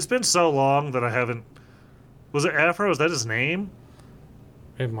sorry. It's been so long that I haven't... Was it Afro? Is that his name?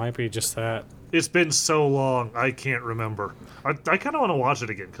 It might be just that. It's been so long, I can't remember. I kind of want to watch it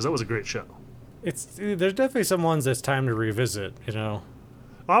again, because that was a great show. There's definitely some ones that's time to revisit, you know?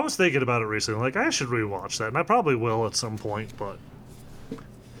 I was thinking about it recently, like, I should rewatch that, and I probably will at some point, but...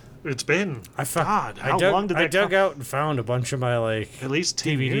 It's been... God, how long did that I dug out and found a bunch of my, like... At least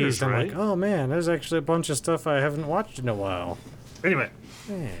 10 DVDs, years, and I'm right? like, oh man, there's actually a bunch of stuff I haven't watched in a while. Anyway.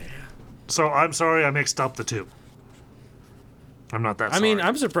 Yeah. So, I'm sorry I mixed up the two. I'm not that sorry. I mean,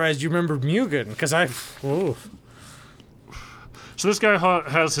 I'm surprised you remembered Mugen, because So this guy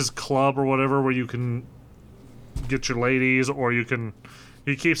has his club or whatever where you can get your ladies, or you can...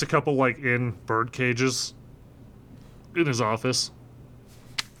 He keeps a couple, like, in bird cages in his office.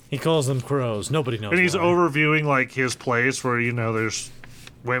 He calls them crows. Nobody knows And he's why. overviewing, like, his place where, you know, there's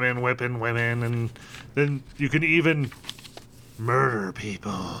women whipping women, and then you can even murder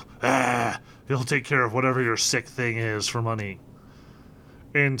people. He'll take care of whatever your sick thing is for money.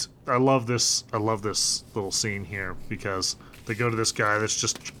 And I love this little scene here because they go to this guy that's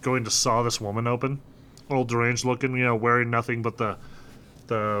just going to saw this woman open. Old deranged looking, you know, wearing nothing but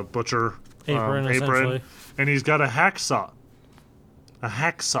the butcher apron. And he's got a hacksaw. A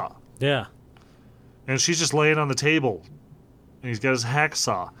hacksaw. Yeah. And she's just laying on the table. And he's got his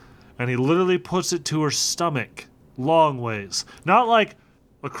hacksaw. And he literally puts it to her stomach. Long ways. Not like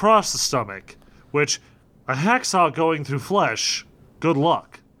across the stomach. Which, a hacksaw going through flesh, good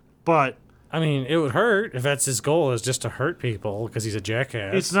luck. But... I mean, it would hurt if that's his goal, is just to hurt people, because he's a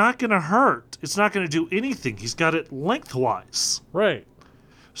jackass. It's not going to hurt. It's not going to do anything. He's got it lengthwise. Right.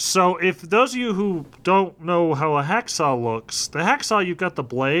 So if those of you who don't know how a hacksaw looks, the hacksaw, you've got the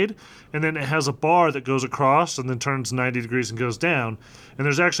blade, and then it has a bar that goes across and then turns 90 degrees and goes down. And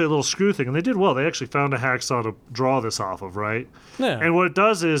there's actually a little screw thing. And they did well. They actually found a hacksaw to draw this off of, right? Yeah. And what it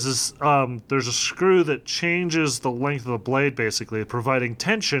does is there's a screw that changes the length of the blade, basically, providing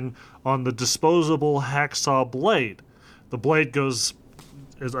tension on the disposable hacksaw blade. The blade goes...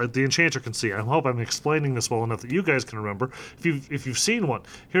 As the enchanter can see. I hope I'm explaining this well enough that you guys can remember. If you've seen one,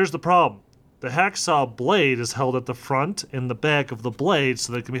 here's the problem: the hacksaw blade is held at the front and the back of the blade,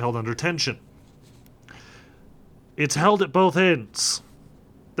 so that it can be held under tension. It's held at both ends.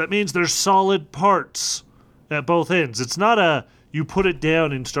 That means there's solid parts at both ends. It's not a you put it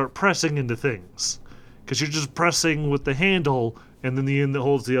down and start pressing into things, because you're just pressing with the handle and then the end that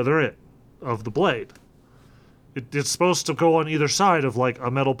holds the other end of the blade. It's supposed to go on either side of like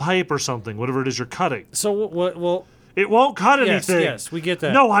a metal pipe or something, whatever it is you're cutting. So what? Well, it won't cut anything. Yes, we get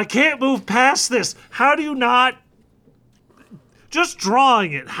that. No, I can't move past this. How do you not? Just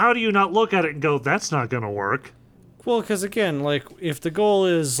drawing it, how do you not look at it and go, that's not going to work? Well, because again, like, if the goal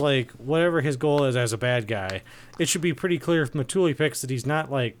is, like, whatever his goal is as a bad guy, it should be pretty clear from the tool he picks that he's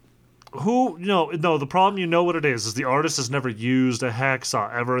not, like... No, the problem, you know what it is the artist has never used a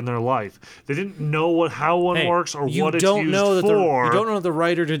hacksaw ever in their life. They didn't know how one works or what it's used for. You don't know the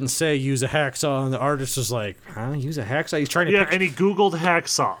writer didn't say use a hacksaw, and the artist is like, huh, use a hacksaw? He's trying to Yeah, and he Googled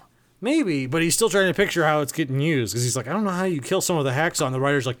hacksaw. Maybe, but he's still trying to picture how it's getting used, because he's like, I don't know how you kill someone with a hacksaw, and the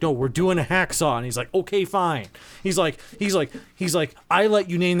writer's like, no, we're doing a hacksaw, and he's like, okay, fine. He's like, I let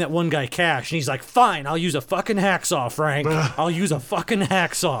you name that one guy Cash, and he's like, fine, I'll use a fucking hacksaw, Frank. I'll use a fucking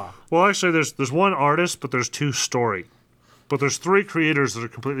hacksaw. Well, actually, there's one artist, but there's two story. But there's three creators that are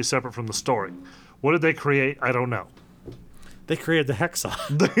completely separate from the story. What did they create? I don't know. They created the hacksaw.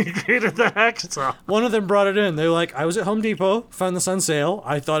 They created the hacksaw. One of them brought it in. They're like, I was at Home Depot, found this on sale.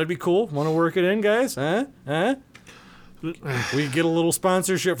 I thought it'd be cool. Want to work it in, guys? Huh? We get a little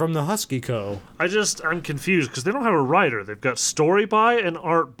sponsorship from the Husky Co. I'm confused because they don't have a writer. They've got story by and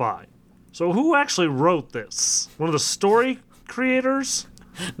art by. So who actually wrote this? One of the story creators?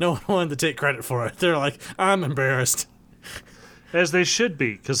 No one wanted to take credit for it. They're like, I'm embarrassed. As they should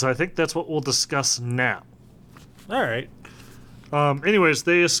be, because I think that's what we'll discuss now. All right. Anyways,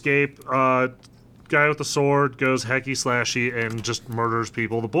 they escape. Guy with the sword goes hacky slashy and just murders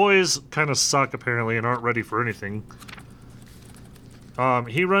people. The boys kind of suck apparently and aren't ready for anything.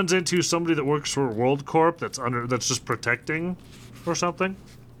 He runs into somebody that works for World Corp that's just protecting or something.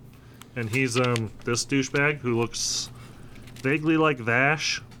 And he's this douchebag who looks vaguely like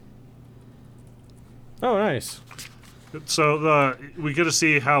Vash. Oh, nice. So we get to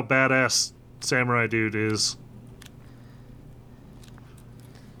see how badass Samurai Dude is.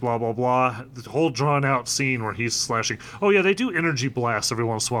 Blah, blah, blah. The whole drawn-out scene where he's slashing. Oh, yeah, they do energy blasts every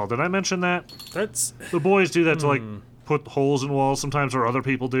once in a while. Did I mention that? The boys do that to, like, put holes in walls sometimes, or other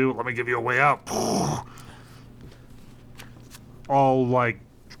people do. Let me give you a way out. All, like,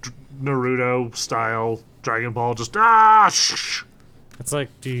 Naruto-style Dragon Ball, just, It's like,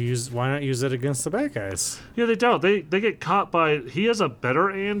 why not use it against the bad guys? Yeah, they don't. They get caught by... He has a better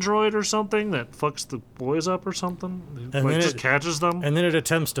android or something that fucks the boys up or something. And like, just catches them. And then it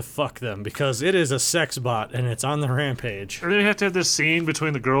attempts to fuck them because it is a sex bot and it's on the rampage. And then you have to have this scene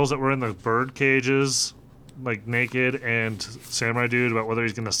between the girls that were in the bird cages, like naked, and Samurai Dude about whether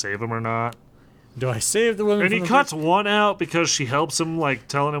he's going to save them or not. Do I save the women? And he cuts one out because she helps him, like,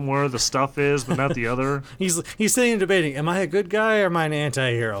 telling him where the stuff is, but not the other. He's sitting and debating, am I a good guy or am I an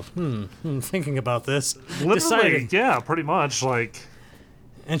anti-hero? Thinking about this. Literally, deciding. Yeah, pretty much, like...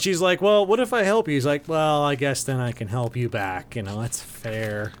 And she's like, well, what if I help you? He's like, well, I guess then I can help you back. You know, that's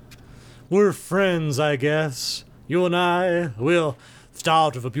fair. We're friends, I guess. You and I, we'll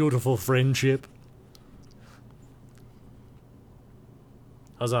start with a beautiful friendship.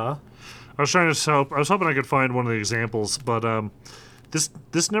 Huzzah. I was hoping I could find one of the examples, but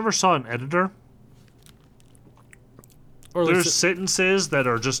this never saw an editor. Or there's sentences that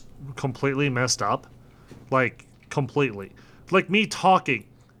are just completely messed up. Like, completely. Like me talking,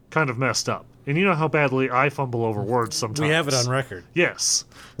 kind of messed up. And you know how badly I fumble over words sometimes. We have it on record. Yes,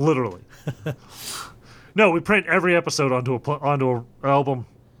 literally. No, we print every episode onto an album,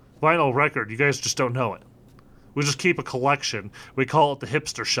 vinyl record. You guys just don't know it. We just keep a collection. We call it the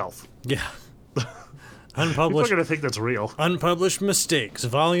hipster shelf. Yeah. Unpublished. People are going to think that's real. Unpublished Mistakes,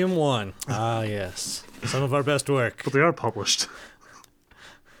 Volume 1. Ah, yes. Some of our best work. But they are published.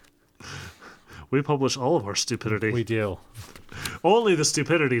 We publish all of our stupidity. We do. Only the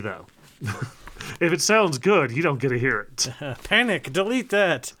stupidity, though. If it sounds good, you don't get to hear it. Panic, delete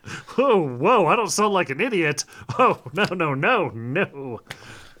that. Oh, whoa, I don't sound like an idiot. Oh, no.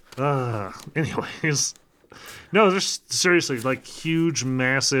 Anyways. No, there's seriously, like, huge,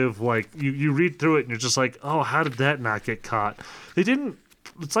 massive, like, you read through it and you're just like, oh, how did that not get caught?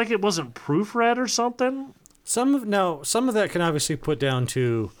 It's like it wasn't proofread or something. Some of that can obviously put down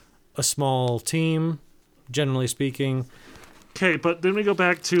to a small team, generally speaking. Okay, but then we go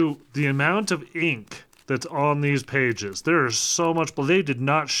back to the amount of ink that's on these pages. There is so much, but they did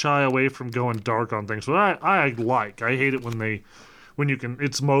not shy away from going dark on things. But I hate it when they when you can,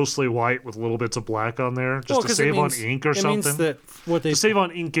 it's mostly white with little bits of black on there, just Well, to 'cause save on ink or it means something. that what they To save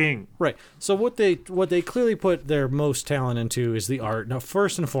on inking. right. So what they clearly put their most talent into is the art. Now,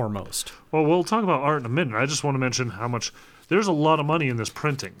 first and foremost. Well, we'll talk about art in a minute. I just want to mention how much there's a lot of money in this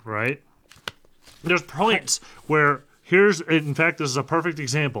printing, right? There's points where in fact, this is a perfect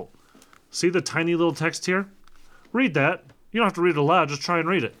example. See the tiny little text here? Read that. You don't have to read it aloud. Just try and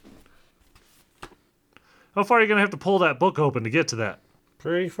read it. How far are you going to have to pull that book open to get to that?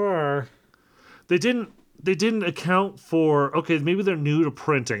 Pretty far. They didn't account for, okay, maybe they're new to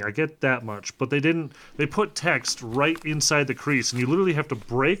printing. I get that much, but they put text right inside the crease, and you literally have to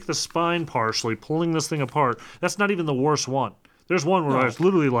break the spine partially, pulling this thing apart. That's not even the worst one. There's one where I was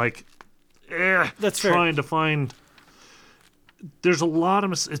literally like, That's fair. trying to find. There's a lot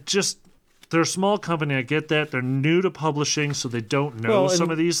of, it's just, they're a small company, I get that. They're new to publishing, so they don't know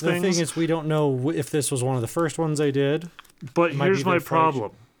some of these things. The thing is, we don't know if this was one of the first ones they did. But here's my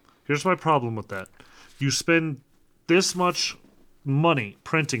problem. Here's my problem with that. You spend this much money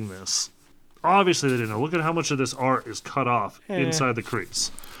printing this. Obviously, they didn't know. Look at how much of this art is cut off inside the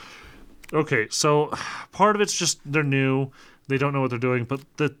crease. Okay, so part of it's just they're new. They don't know what they're doing. But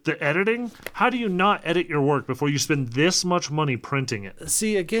the editing, how do you not edit your work before you spend this much money printing it?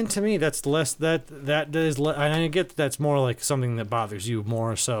 See, again, to me, that's less. That is. And I get that's more like something that bothers you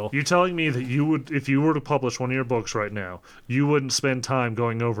more. So You're telling me that you would, if you were to publish one of your books right now, you wouldn't spend time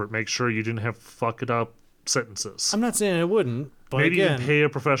going over it, make sure you didn't have fuck it up sentences. I'm not saying I wouldn't, but Maybe again, even pay a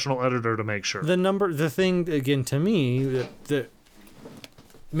professional editor to make sure. the thing again to me that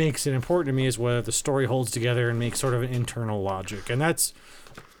makes it important to me is whether the story holds together and makes sort of an internal logic, and that's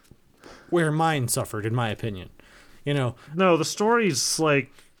where mine suffered, in my opinion. You know, No, the story's like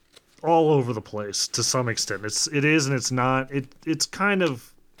all over the place to some extent. It is and it's not. It's kind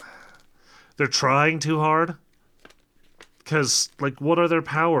of, they're trying too hard. Because like, what are their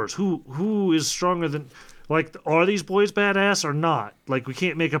powers? Who is stronger than? Like, are these boys badass or not? Like, we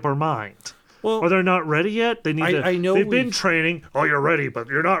can't make up our mind. well, Are they not ready yet? They need to. I know they've been training. Oh, you're ready, but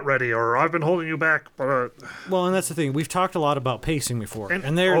you're not ready, or I've been holding you back. But well, and that's the thing. We've talked a lot about pacing before,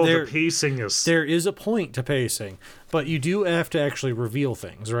 and the pacing is. there is a point to pacing, but you do have to actually reveal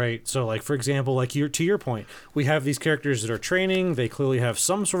things, right? So, like, for example, like to your point, we have these characters that are training. They clearly have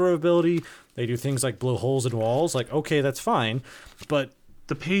some sort of ability. They do things like blow holes in walls. Like, okay, that's fine, but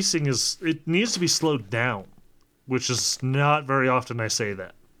The pacing is. It needs to be slowed down, which is not very often I say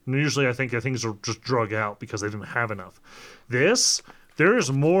that. And usually I think things are just drug out because they didn't have enough. There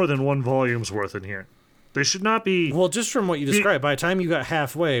is more than one volume's worth in here. They should not be. well, just from what you described, by the time you got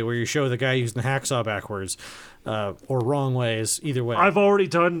halfway, where you show the guy using the hacksaw backwards, or wrong ways, either way. I've already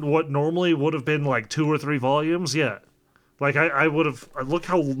done what normally would have been like 2 or 3 volumes. Yeah. Like, I would have. Look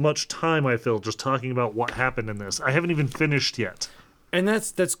how much time I filled just talking about what happened in this. I haven't even finished yet. And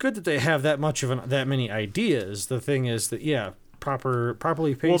that's good that they have that much of that many ideas. The thing is that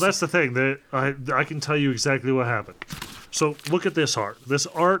properly paced. Well, that's the thing. That I can tell you exactly what happened. So look at this art. This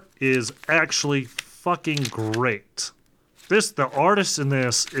art is actually fucking great. The artist in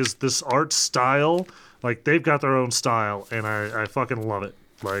this art style. Like, they've got their own style, and I fucking love it.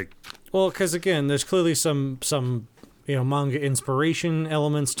 Like, well, because again, there's clearly some manga inspiration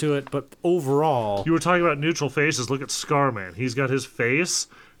elements to it, but overall, you were talking about neutral faces. Look at Scarman. He's got his face,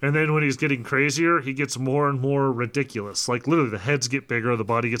 and then when he's getting crazier, he gets more and more ridiculous. Like, literally, the heads get bigger, the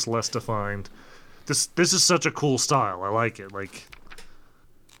body gets less defined. This is such a cool style. I like it. Like,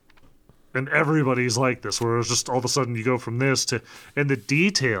 and everybody's like this, where it's just all of a sudden you go from this to, and the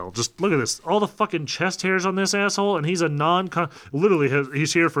detail. Just look at this. All the fucking chest hairs on this asshole, and he's a literally,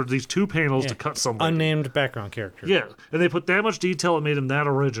 he's here for these 2 panels to cut somebody. unnamed background character. Yeah, and they put that much detail and made him that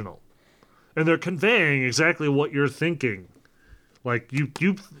original. And they're conveying exactly what you're thinking. Like, you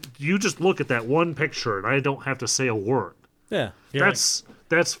just look at that one picture, and I don't have to say a word. Yeah,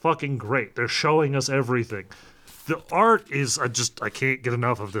 That's fucking great. They're showing us everything. The art is, I can't get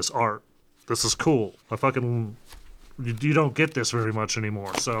enough of this art. This is cool. You don't get this very much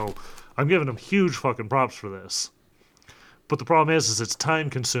anymore, so I'm giving them huge fucking props for this. But the problem is it's time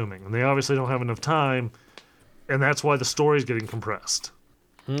consuming, and they obviously don't have enough time, and that's why the story's getting compressed.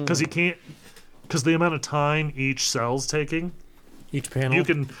 Because the amount of time each cell's taking, each panel. you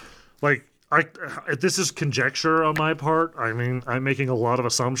can, like, this is conjecture on my part. I mean, I'm making a lot of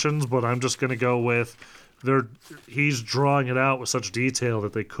assumptions, but I'm just going to go with he's drawing it out with such detail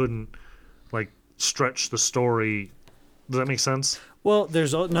that they couldn't, like, stretch the story. Does that make sense? Well,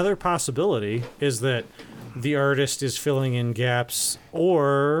 there's another possibility is that the artist is filling in gaps,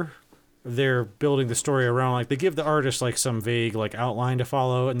 or they're building the story around, like they give the artist like some vague like outline to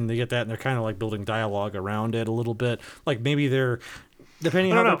follow, and they get that, and they're kind of like building dialogue around it a little bit. Like maybe they're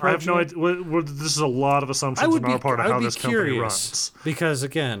depending I on don't how know. I have no idea. This is a lot of assumptions on our part of how this company runs. Because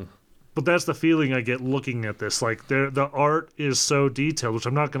again, But that's the feeling I get looking at this. Like the art is so detailed, which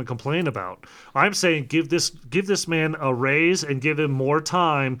I'm not going to complain about. I'm saying give this man a raise and give him more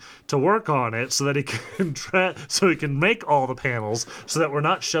time to work on it, so that he can so he can make all the panels, so that we're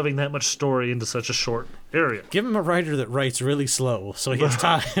not shoving that much story into such a short area. give him a writer that writes really slow, so he has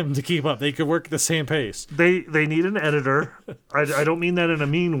time to keep up. They could work at the same pace. They need an editor. I don't mean that in a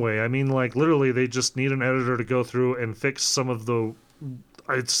mean way. I mean like literally they just need an editor to go through and fix some of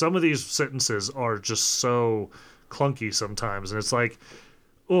these sentences are just so clunky sometimes, and it's like,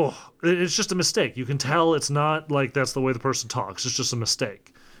 oh, it's just a mistake. You can tell it's not like that's the way the person talks. It's just a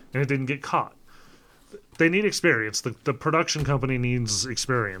mistake, and it didn't get caught. They need experience. The production company needs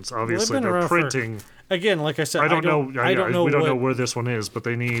experience. Obviously, they're printing. Again, like I said, I don't know. I don't know. We don't know where this one is, but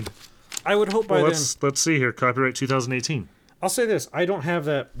they need. I would hope by then. Let's see here. Copyright 2018. I'll say this: I don't have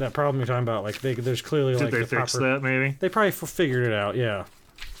that problem you're talking about. Like there's clearly Did like they fix that? Maybe they probably figured it out. Yeah,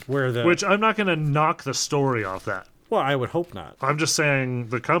 which I'm not going to knock the story off that. Well, I would hope not. I'm just saying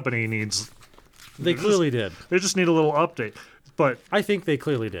the company needs. They clearly did. They just need a little update, but I think they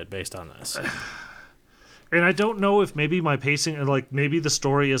clearly did based on this. And I don't know if maybe my pacing, like maybe the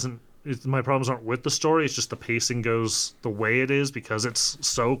story isn't. My problems aren't with the story. It's just the pacing goes the way it is because it's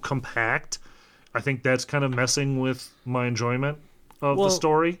so compact. I think that's kind of messing with my enjoyment of the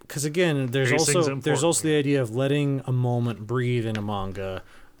story. Because again, there's also the idea of letting a moment breathe in a manga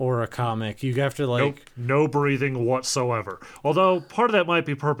or a comic. You have to like no breathing whatsoever. Although part of that might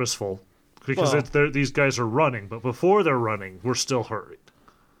be purposeful because these guys are running, but before they're running, we're still hurried.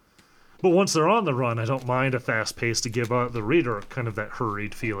 But once they're on the run, I don't mind a fast pace to give the reader kind of that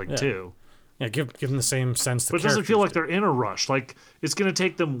hurried feeling too. Yeah, give them the same sense. But it doesn't feel like they're in a rush. Like it's going to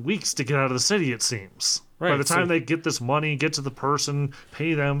take them weeks to get out of the city. It seems. Right. By the time they get this money, get to the person,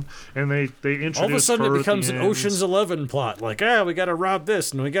 pay them, and they introduce all of a sudden her it becomes an Ocean's 11 plot. Like, we got to rob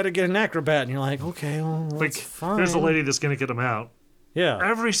this and we got to get an acrobat, and you're like, okay, well, that's fine. There's a lady that's going to get them out. Yeah.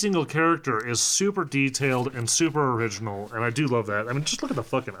 Every single character is super detailed and super original, and I do love that. I mean, just look at the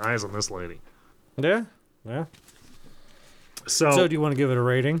fucking eyes on this lady. Yeah. Yeah. So do you want to give it a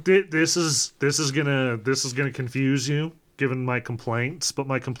rating? This is gonna confuse you, given my complaints, but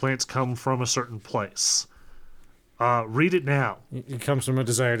my complaints come from a certain place. Read it now. It comes from a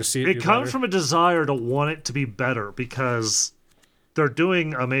desire to see it. It comes from a desire to want it to be better because they're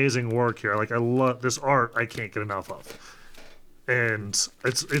doing amazing work here. Like I love this art. I can't get enough of. And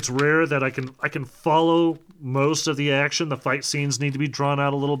it's rare that I can follow most of the action. The fight scenes need to be drawn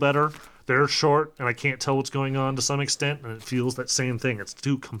out a little better. They're short, and I can't tell what's going on to some extent, and it feels that same thing. It's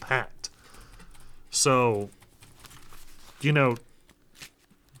too compact. So,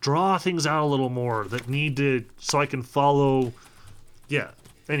 draw things out a little more that need to, so I can follow. Yeah.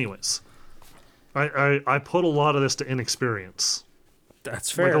 Anyways, I put a lot of this to inexperience.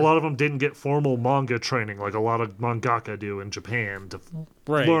 That's fair. Like a lot of them didn't get formal manga training like a lot of mangaka do in Japan to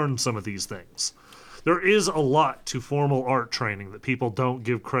learn some of these things. There is a lot to formal art training that people don't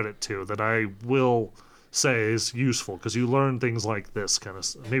give credit to that I will say is useful because you learn things like this kind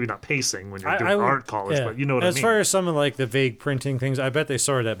of, maybe not pacing when you're doing art college, but you know what I mean. As far as some of like the vague printing things, I bet they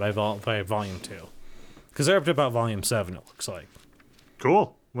sorted that by volume 2. Because they're up to about volume 7, it looks like.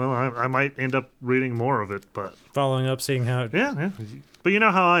 Cool. Well, I might end up reading more of it, but... Following up, seeing how... Yeah. But you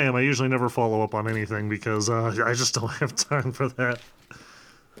know how I am. I usually never follow up on anything because I just don't have time for that.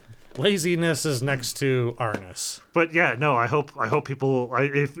 Laziness is next to Arnis. But yeah, no, I hope people...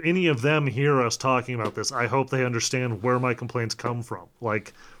 if any of them hear us talking about this, I hope they understand where my complaints come from.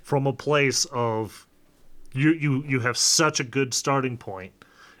 Like, from a place of... You have such a good starting point,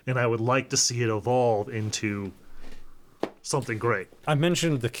 and I would like to see it evolve into... something great. I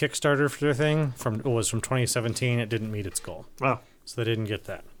mentioned the Kickstarter for their thing was from 2017. It didn't meet its goal. Wow. So they didn't get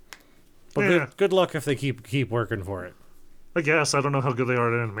that. But good luck if they keep working for it. I guess. I don't know how good they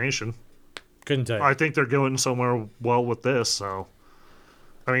are at animation. Couldn't tell you. I think they're going somewhere well with this, so...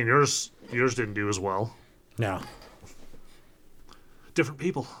 I mean, yours didn't do as well. No. Different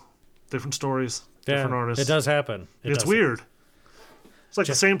people. Different stories. Different artists. It does happen. It's weird. It's like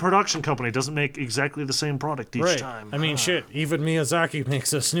the same production company doesn't make exactly the same product each time. I mean, shit, even Miyazaki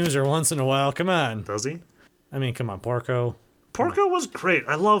makes a snoozer once in a while. Come on. Does he? I mean, come on, Porco. Porco was great.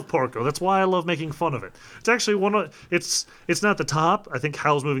 I love Porco. That's why I love making fun of it. It's actually it's not the top. I think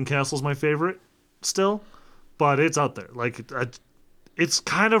Howl's Moving Castle is my favorite still, but it's out there. Like, it's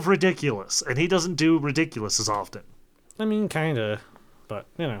kind of ridiculous, and he doesn't do ridiculous as often. I mean, kind of. but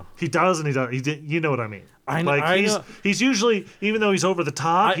you know. He does and he doesn't. You know what I mean. I know. He's usually, even though he's over the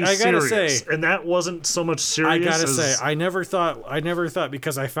top, he's I gotta serious. say, and that wasn't so much serious. I gotta say, I never thought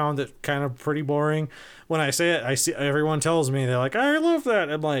because I found it kind of pretty boring. When I say it, I see everyone tells me they're like, I love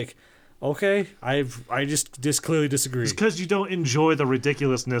that. I'm like, okay, I just clearly disagree. It's because you don't enjoy the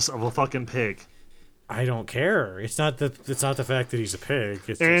ridiculousness of a fucking pig. I don't care. It's not the fact that he's a pig.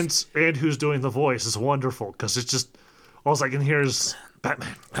 It's and who's doing the voice is wonderful because it's just all I can hear is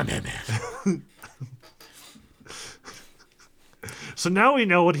Batman. Batman. So now we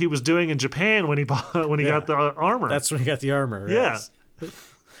know what he was doing in Japan when he got the armor. That's when he got the armor. Yeah. Yes.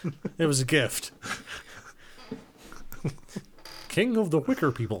 It was a gift. King of the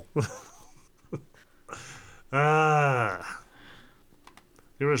Wicker People. The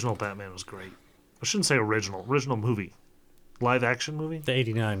original Batman was great. I shouldn't say original movie. Live action movie? The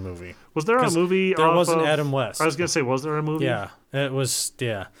 89 movie. Was there a movie? There wasn't Adam West. I was going to say, was there a movie? Yeah. It was,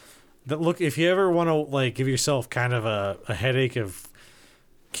 yeah. Look, if you ever want to like give yourself kind of a headache of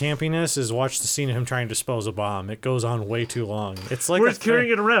campiness, is watch the scene of him trying to dispose a bomb. It goes on way too long. It's like worth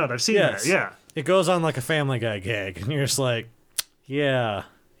carrying it around. I've seen that. Yeah. It goes on like a Family Guy gag, and you're just like, yeah.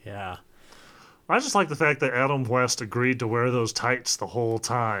 I just like the fact that Adam West agreed to wear those tights the whole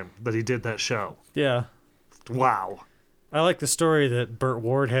time that he did that show. Yeah. Wow. I like the story that Burt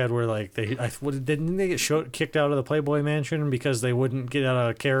Ward had where like didn't they get kicked out of the Playboy Mansion because they wouldn't get out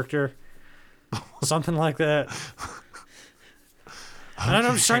of character? Something like that. And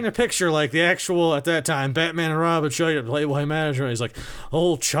I'm just trying to picture like the actual at that time Batman and Robin show you at Playboy Mansion. He's like,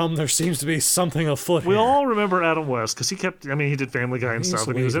 "Old chum, there seems to be something afoot." We here. all remember Adam West because he kept. I mean, he did Family Guy and stuff,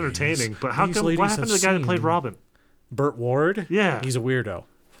 and he was entertaining. But how come? What happened to the guy that played Robin? Burt Ward. Yeah, he's a weirdo.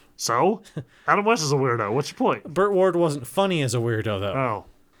 So, Adam West is a weirdo. What's your point? Burt Ward wasn't funny as a weirdo though. Oh.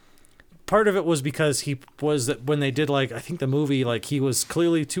 Part of it was because he was that when they did like I think the movie like he was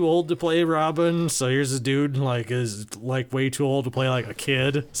clearly too old to play Robin, so here's this dude like is like way too old to play like a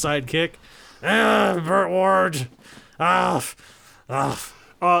kid sidekick. Burt Ward.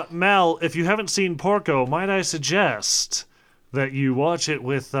 Mal, if you haven't seen Porco, might I suggest that you watch it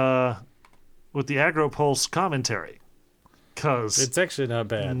with the Manga Pulse commentary, because it's actually not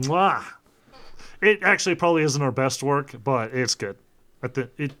bad. Mwah. It actually probably isn't our best work, but it's good.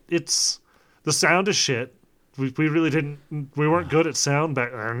 It's the sound is shit. We weren't good at sound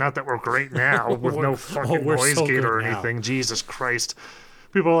back then. Not that we're great now with no fucking noise so gate or now. anything. Jesus Christ.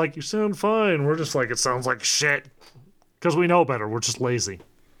 People are like, you sound fine. We're just like, it sounds like shit. Because we know better. We're just lazy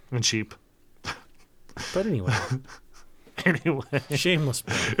and cheap. But anyway. Shameless.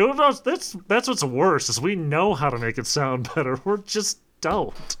 That's what's worse, is we know how to make it sound better. We're just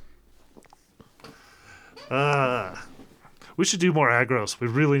don't. We should do more aggros. We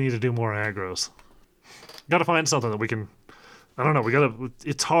really need to do more aggros. Gotta find something that we can. I don't know.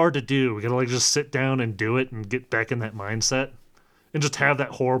 It's hard to do. We gotta like just sit down and do it and get back in that mindset, and just have that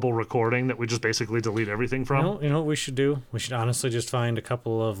horrible recording that we just basically delete everything from. You know what we should do? We should honestly just find a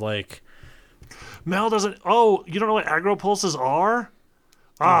couple of like. Mel doesn't. Oh, you don't know what aggro pulses are?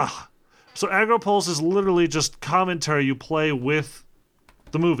 So aggro pulse is literally just commentary you play with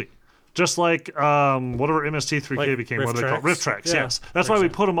the movie. Just like whatever MST3K like became, what are they called? Riff Tracks, yeah, yes. That's why we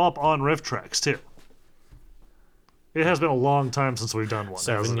put them up on Riff Tracks, too. It has been a long time since we've done one.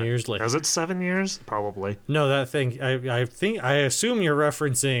 7 years later. Has it 7 years? Probably. No, that thing, I assume you're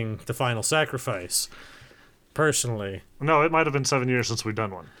referencing The Final Sacrifice, personally. No, it might have been 7 years since we've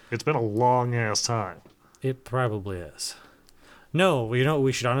done one. It's been a long-ass time. It probably is. No, you know what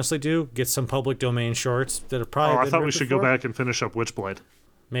we should honestly do? Get some public domain shorts that have probably been I thought we should before. go back and finish up Witchblade.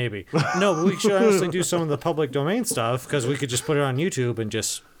 Maybe. No, but we should honestly do some of the public domain stuff, because we could just put it on YouTube and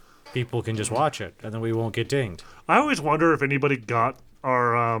just people can just watch it, and then we won't get dinged. I always wonder if anybody got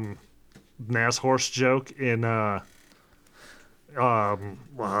our Nass Horse joke in Ninja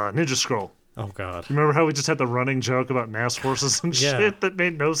Scroll. Oh, God. Remember how we just had the running joke about Nass horses and shit that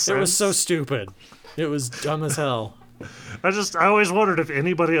made no sense? It was so stupid. It was dumb as hell. I always wondered if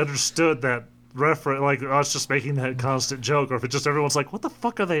anybody understood that reference, like us just making that constant joke, or if it just everyone's like, what the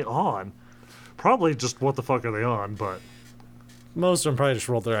fuck are they on? Probably just what the fuck are they on, but most of them probably just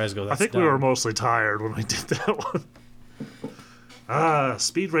rolled their eyes and go, that's I think dumb. we were mostly tired when we did that one.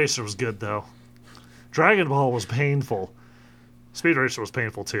 Speed Racer was good though. Dragon Ball was painful. Speed Racer was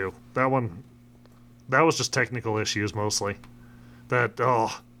painful too. That was just technical issues mostly.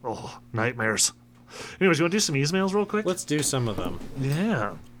 Nightmares. Anyways, you want to do some emails real quick? Let's do some of them.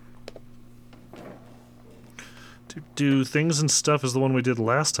 Yeah. Do things and stuff is the one we did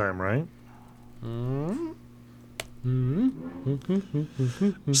last time, right?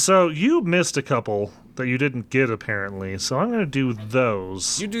 So you missed a couple that you didn't get apparently. So I'm going to do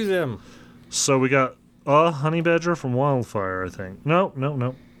those. You do them. So we got Honey Badger from Wildfire, I think.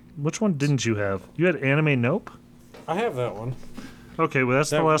 No. Which one didn't you have? You had Anime Nope? I have that one. Okay, well that's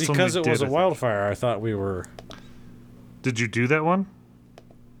the last one we did. Because it was a wildfire, I thought we were... Did you do that one?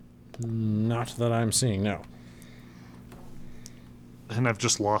 Not that I'm seeing, no. And I've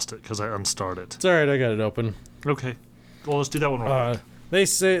just lost it because I unstarted it. It's alright, I got it open. Okay. Well, let's do that one real quick. They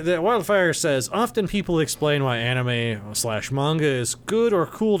say that Wildfire says, often people explain why anime/manga is good or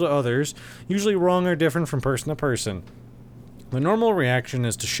cool to others, usually wrong or different from person to person. The normal reaction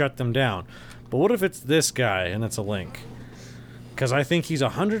is to shut them down. But what if it's this guy and it's a link? Because I think he's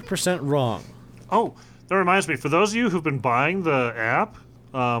 100% wrong. Oh, that reminds me. For those of you who've been buying the app,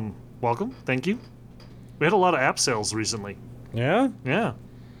 welcome. Thank you. We had a lot of app sales recently. Yeah? Yeah.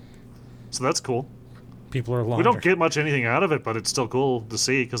 So that's cool. People are longer. We don't get much anything out of it, but it's still cool to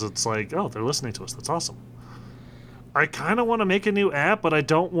see because it's like, oh, they're listening to us. That's awesome. I kind of want to make a new app, but I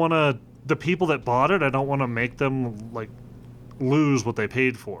don't want to... The people that bought it, I don't want to make them, like, lose what they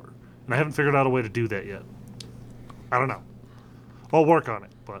paid for. And I haven't figured out a way to do that yet. I don't know. I'll work on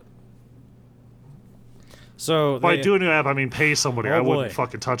it, but... So by doing a new app, I mean pay somebody. I wouldn't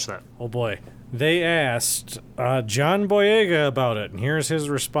fucking touch that. Oh boy. They asked John Boyega about it, and here's his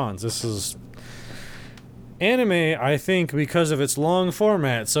response. This is... Anime, I think, because of its long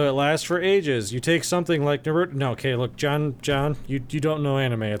format, so it lasts for ages. You take something like Naruto... No, okay, look, John, you don't know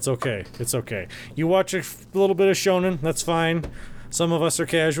anime. It's okay. It's okay. You watch a little bit of shonen, that's fine. Some of us are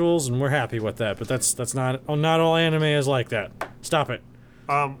casuals, and we're happy with that, but that's not... Oh, not all anime is like that. Stop it.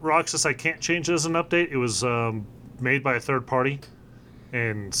 Roxas, I can't change it as an update. It was made by a third party,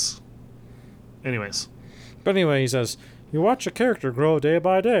 and... Anyways. But anyway, he says... You watch a character grow day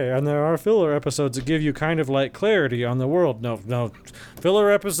by day, and there are filler episodes that give you kind of like clarity on the world. No.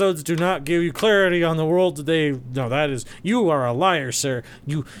 Filler episodes do not give you clarity on the world today. No, that is... You are a liar, sir.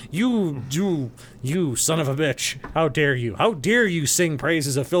 You son of a bitch. How dare you? How dare you sing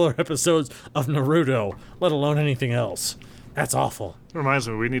praises of filler episodes of Naruto, let alone anything else? That's awful. It reminds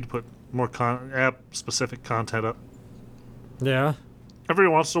me, we need to put more app-specific content up. Yeah? Every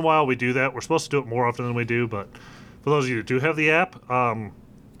once in a while we do that. We're supposed to do it more often than we do, but... For those of you who do have the app,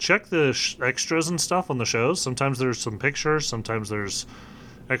 check the extras and stuff on the shows. Sometimes there's some pictures. Sometimes there's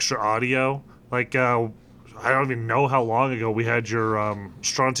extra audio. Like, I don't even know how long ago we had your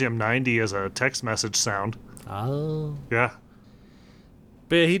Strontium 90 as a text message sound. Oh. Yeah.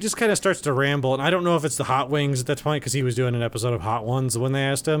 But he just kind of starts to ramble, and I don't know if it's the hot wings at that point, because he was doing an episode of Hot Ones when they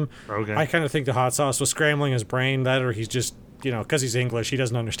asked him. Okay. I kind of think the hot sauce was scrambling his brain, that or he's just, because he's English, he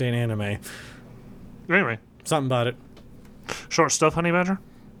doesn't understand anime. Anyway. Something about it. Short stuff, Honey Badger?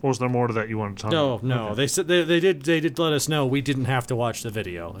 Or was there more to that you wanted to talk about? No. Okay. They said they did let us know we didn't have to watch the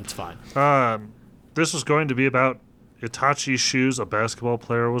video. It's fine. This was going to be about Itachi's shoes a basketball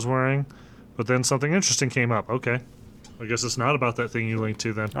player was wearing, but then something interesting came up. Okay. I guess it's not about that thing you linked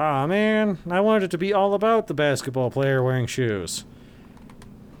to then. Aw, man. I wanted it to be all about the basketball player wearing shoes.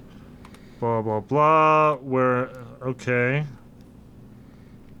 Blah, blah, blah. Okay.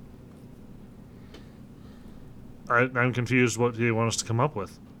 I'm confused what do you want us to come up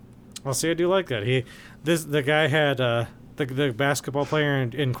with. Well, see, I do like that. The guy had, the basketball player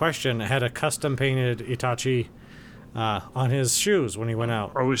in question had a custom painted Itachi on his shoes when he went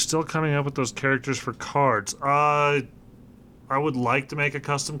out. Are we still coming up with those characters for cards? I would like to make a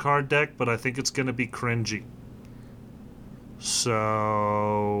custom card deck, but I think it's going to be cringy.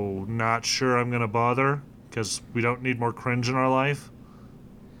 So, not sure I'm going to bother, because we don't need more cringe in our life.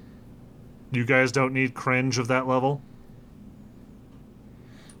 You guys don't need cringe of that level?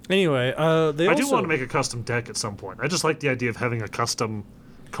 Anyway, I do want to make a custom deck at some point. I just like the idea of having a custom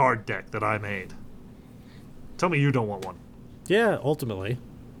card deck that I made. Tell me you don't want one. Yeah, ultimately.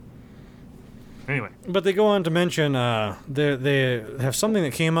 Anyway. But they go on to mention they have something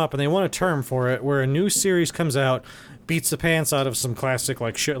that came up, and they want a term for it, where a new series comes out, beats the pants out of some classic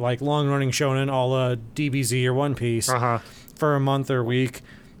like long-running shonen, a la DBZ or One Piece, for a month or week.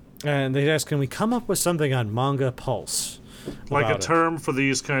 And they ask, can we come up with something on Manga Pulse? Like a term for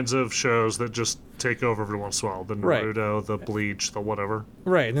these kinds of shows that just take over every once in a while. The Naruto, the Bleach, the whatever.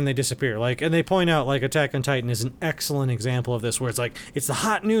 Right, and then they disappear. And they point out, Attack on Titan is an excellent example of this, where it's the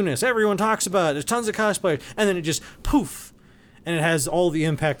hot newness. Everyone talks about it. There's tons of cosplayers. And then it just, poof. And it has all the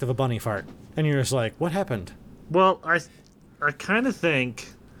impact of a bunny fart. And you're just like, what happened? Well, I kind of think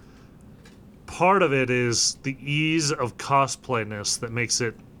part of it is the ease of cosplayness that makes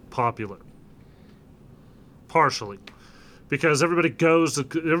it popular. Partially. Because everybody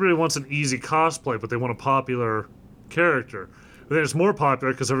wants an easy cosplay, but they want a popular character. But then it's more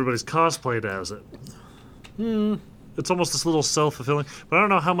popular because everybody's cosplayed as it. It's almost this little self-fulfilling, but I don't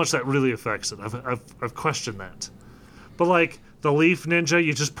know how much that really affects it. I've questioned that. But like the Leaf Ninja,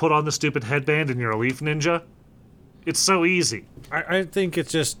 you just put on the stupid headband and you're a Leaf Ninja. It's so easy. I think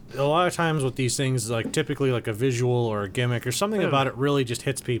it's just a lot of times with these things, like typically like a visual or a gimmick or something about it really just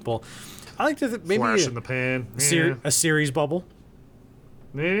hits people. I like to maybe Flash in the pan. a series bubble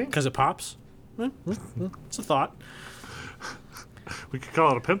Maybe because it pops. It's a thought. We could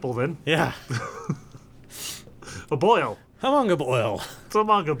call it a pimple then. Yeah, A boil. a manga boil, It's a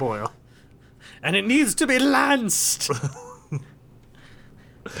manga boil. and it needs to be lanced.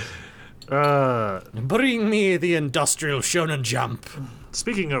 Bring me the industrial shonen jump.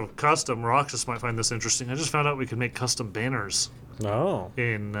 Speaking of custom, Roxas might find this interesting. I just found out we could make custom banners Oh,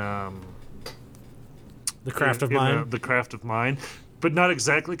 in the craft of in mine. the craft of mine, but not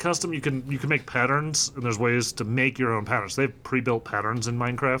exactly custom. You can make patterns, and there's ways to make your own patterns. They have pre-built patterns in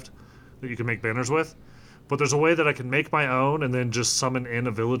Minecraft that you can make banners with. But there's a way that I can make my own and then just summon in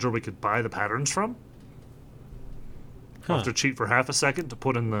a villager we could buy the patterns from. I'll have to cheat for half a second to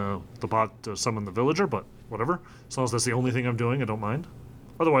put in the bot to summon the villager, but whatever. As long as that's the only thing I'm doing, I don't mind.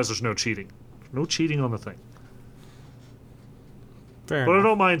 Otherwise, there's no cheating. No cheating on the thing. Fair But I enough.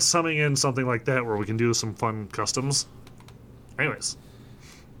 don't mind summing in something like that where we can do some fun customs. Anyways.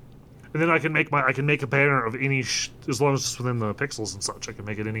 And then I can make a banner of any as long as it's within the pixels and such. I can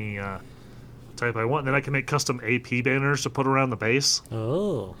make it any type I want. And then I can make custom AP banners to put around the base.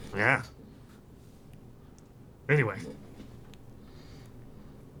 Oh, Yeah. Anyway.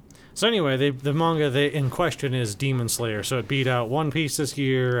 so anyway, the manga in question is Demon Slayer. So it beat out One Piece this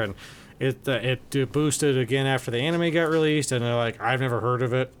year, and it boosted again after the anime got released. And they're like, I've never heard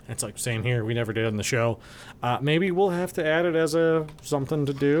of it. It's like same here. We never did on the show. Maybe we'll have to add it as a something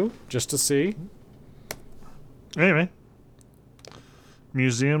to do just to see. Anyway.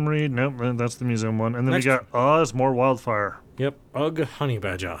 Museum read. Nope, that's the museum one. And then Next. we got Oz, More Wildfire. Yep, Ugh, Honey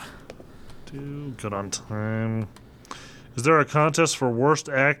Badger. Too good on time. Is there a contest for worst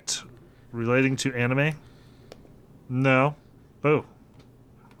act relating to anime? No. Oh.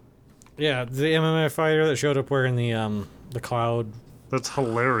 Yeah, the MMA fighter that showed up wearing the cloud. That's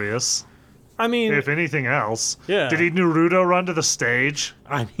hilarious. I mean, If anything else. Yeah. Did he Naruto run to the stage?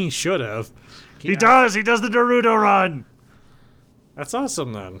 he should have. He does! He does the Naruto run! That's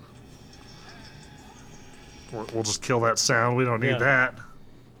awesome then. We'll just kill that sound. We don't need Yeah. that.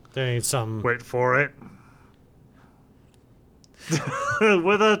 They need some. Wait for it.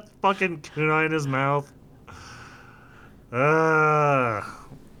 With a fucking kunai in his mouth.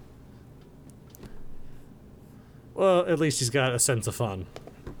 Well, at least he's got a sense of fun.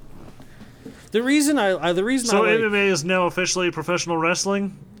 The reason So I like, MMA is now officially professional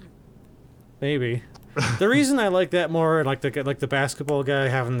wrestling? maybe. The reason I like that more, like the basketball guy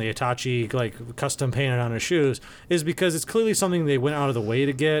having the Itachi like custom painted on his shoes, is because it's clearly something they went out of the way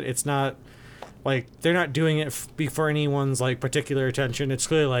to get. It's not like they're not doing it for anyone's like particular attention. It's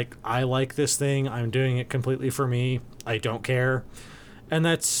clearly like, I like this thing. I'm doing it completely for me. I don't care, and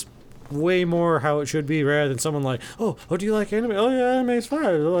that's way more how it should be, rather than someone like, oh, do you like anime? Oh yeah, anime's fine. I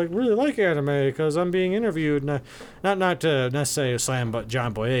really like anime because I'm being interviewed. Not to necessarily slam but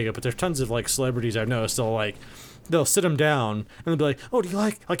John Boyega, but there's tons of like celebrities I've noticed. They'll sit them down and they'll be like, oh, do you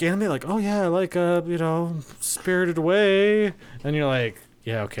like anime? Like, oh yeah, I like Spirited Away. And you're like,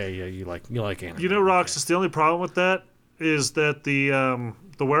 yeah, okay, yeah, you like anime. You know, Roxas, the only problem with that is that the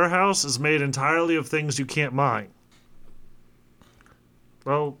warehouse is made entirely of things you can't mine.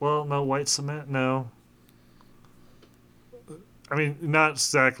 Well, no, white cement, no. I mean, not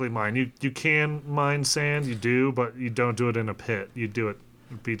exactly mine. You can mine sand, you do, but you don't do it in a pit. You do it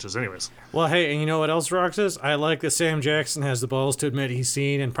in beaches anyways. Well, hey, and you know what else rocks is? I like that Sam Jackson has the balls to admit he's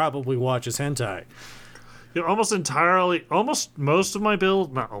seen and probably watches hentai. You know, almost most of my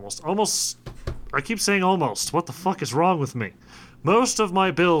build, not almost, I keep saying almost. What the fuck is wrong with me? Most of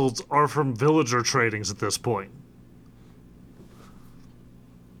my builds are from villager tradings at this point.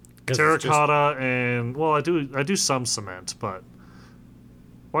 Terracotta and, well, I do some cement, but,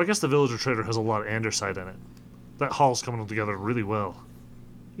 well, I guess the villager trader has a lot of andesite in it. That hall's coming together really well.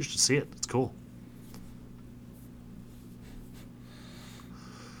 You should see it. It's cool.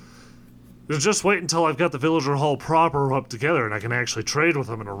 Just wait until I've got the villager hall proper up together and I can actually trade with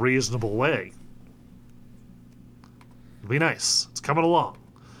them in a reasonable way. It'll be nice. It's coming along.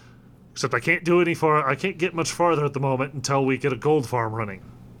 Except I can't get much farther at the moment until we get a gold farm running.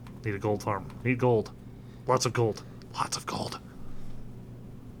 Need a gold farm. Need gold. Lots of gold. Lots of gold.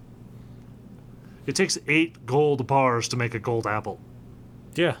 It takes 8 gold bars to make a gold apple.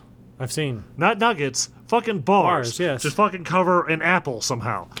 Yeah, I've seen. Not nuggets, fucking bars. Bars, yes. Just fucking cover an apple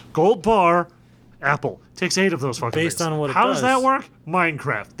somehow. Gold bar, apple. Takes 8 of those fucking Based things. on what it How does does. that work?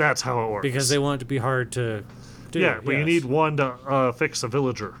 Minecraft. That's how it works. Because they want it to be hard to do. Yeah, but you yes. need one to fix a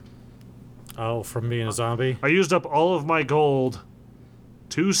villager. Oh, from being a zombie? I used up all of my gold,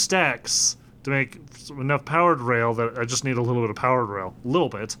 2 stacks, to make enough powered rail that I just need a little bit of powered rail. A little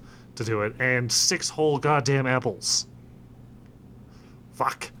bit to do it. And 6 whole goddamn apples.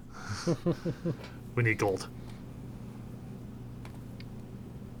 Fuck. We need gold.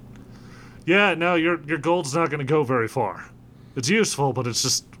 Yeah, no, your gold's not going to go very far. It's useful, but it's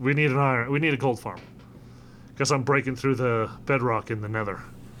just we need a gold farm. Guess I'm breaking through the bedrock in the Nether.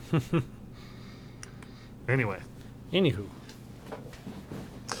 Anyway, Anywho.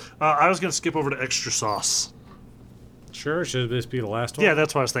 I was going to skip over to extra sauce. Sure, should this be the last one? Yeah,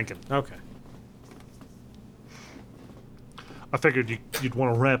 that's what I was thinking. Okay. I figured you'd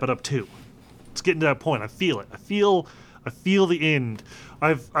want to wrap it up too. It's getting to that point. I feel it. I feel the end.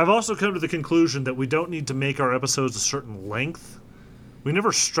 I've also come to the conclusion that we don't need to make our episodes a certain length. We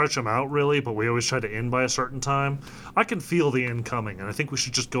never stretch them out really, but we always try to end by a certain time. I can feel the end coming, and I think we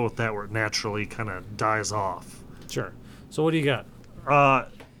should just go with that where it naturally kind of dies off. Sure. So what do you got?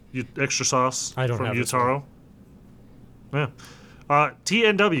 Extra sauce I don't from have this Utaro. Yeah.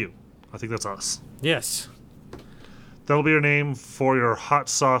 TNW. I think that's us. Yes. That'll be your name for your hot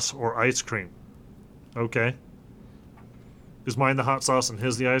sauce or ice cream. Okay. Is mine the hot sauce and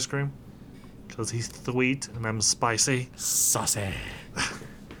his the ice cream? Because he's sweet and I'm spicy. Saucy.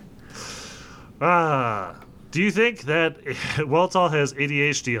 Do you think that Weltall has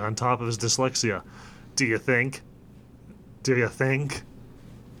ADHD on top of his dyslexia? Do you think? Do you think?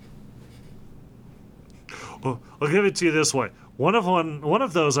 Well, I'll give it to you this way. One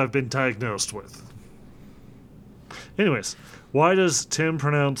of those I've been diagnosed with. Anyways, why does Tim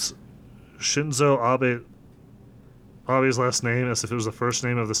pronounce Shinzo Abe's last name as if it was the first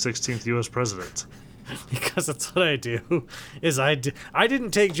name of the 16th U.S. president? Because that's what I do. I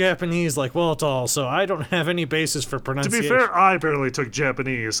didn't take Japanese like Waltall, so I don't have any basis for To pronunciation. be fair, I barely took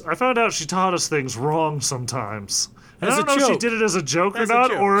Japanese. I found out she taught us things wrong sometimes. And As I a don't know if she joke. did it as a joke As or a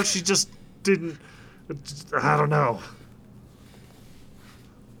not, joke. or if she just didn't. I don't know.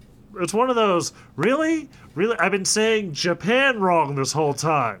 It's one of those, really? Really? I've been saying Japan wrong this whole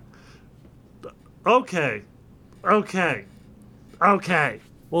time. Okay.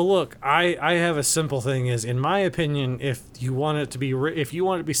 Well, look, I have a simple thing. Is in my opinion, if you want it to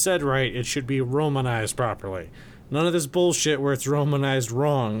be said right, it should be Romanized properly. None of this bullshit where it's Romanized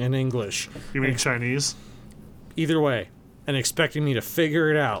wrong in English. You mean Chinese? Either way, and expecting me to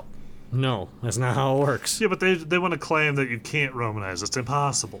figure it out. No, that's not how it works. Yeah, but they want to claim that you can't Romanize. It's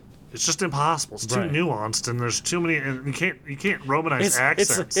impossible. It's just impossible. It's too Right. nuanced, and there's too many. And you can't Romanize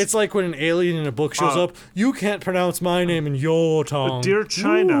accents. It's like when an alien in a book shows up. You can't pronounce my name in your tongue. Dear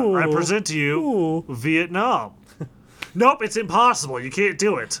China, I Ooh. present to you Ooh. Vietnam. Nope, it's impossible. You can't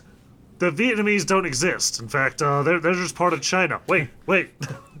do it. The Vietnamese don't exist. In fact, they're just part of China. Wait.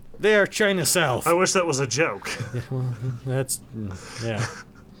 They are China South. I wish that was a joke. That's yeah.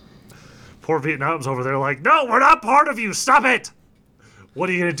 Poor Vietnam's over there like, no, we're not part of you. Stop it. What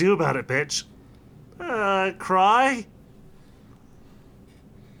are you going to do about it, bitch? Cry?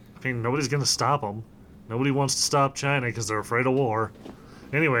 I mean, nobody's going to stop them. Nobody wants to stop China because they're afraid of war.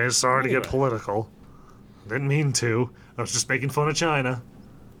 Anyways, sorry to get political. Didn't mean to. I was just making fun of China.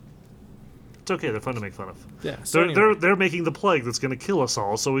 It's okay. They're fun to make fun of. Yeah. So They're making the plague that's going to kill us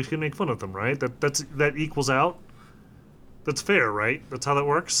all, so we can make fun of them, right? That equals out. That's fair, right? That's how that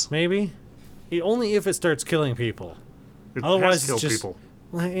works. maybe only if it starts killing people. It Otherwise, has to kill it's just people.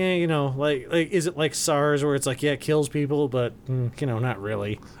 like like is it like SARS where it's like it kills people, but not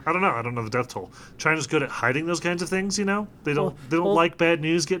really. I don't know. I don't know the death toll. China's good at hiding those kinds of things. They don't well- like bad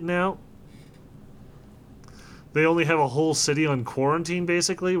news getting out. They only have a whole city on quarantine,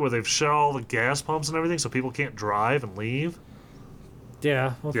 basically, where they've shut all the gas pumps and everything, so people can't drive and leave.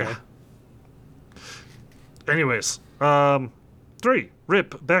 Yeah. Okay. Yeah. Anyways, 3.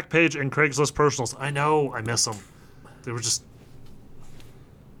 RIP, Backpage, and Craigslist personals. I know, I miss them. They were just...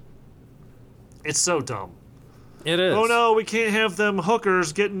 It's so dumb. It is. Oh no, we can't have them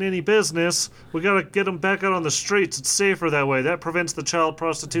hookers getting any business. We gotta get them back out on the streets. It's safer that way. That prevents the child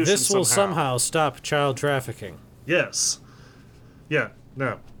prostitution This will somehow stop child trafficking. Yes. Yeah,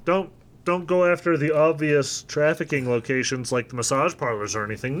 no. Don't go after the obvious trafficking locations like the massage parlors or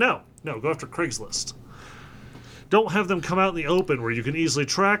anything. No, go after Craigslist. Don't have them come out in the open where you can easily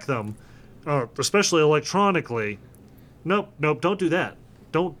track them, especially electronically. Nope, don't do that.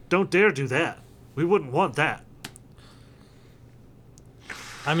 Don't dare do that. We wouldn't want that.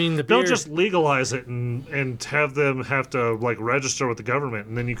 I mean, the beer... Don't just legalize it and have them have to like register with the government,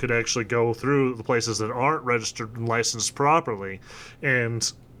 and then you could actually go through the places that aren't registered and licensed properly,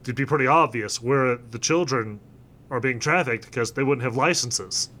 and it'd be pretty obvious where the children are being trafficked because they wouldn't have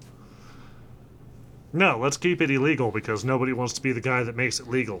licenses. No, let's keep it illegal because nobody wants to be the guy that makes it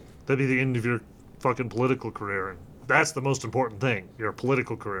legal. That'd be the end of your fucking political career, and that's the most important thing. Your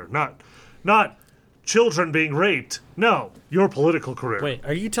political career, not children being raped. No, your political career. Wait,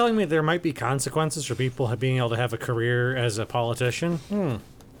 are you telling me there might be consequences for people being able to have a career as a politician?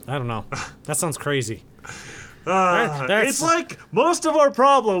 I don't know. That sounds crazy. It's like most of our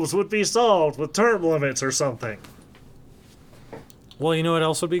problems would be solved with term limits or something. Well, you know what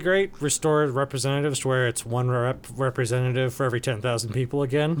else would be great? Restored representatives to where it's one representative for every 10,000 people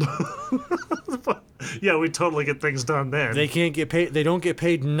again. Yeah, we totally get things done then. They can't get paid. They don't get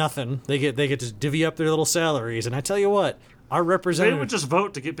paid nothing. They get to divvy up their little salaries. And I tell you what, our representative... They would just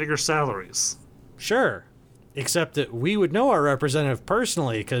vote to get bigger salaries. Sure. Except that we would know our representative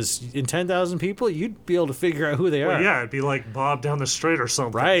personally, because in 10,000 people, you'd be able to figure out who they are. Well, yeah, it'd be like Bob down the street or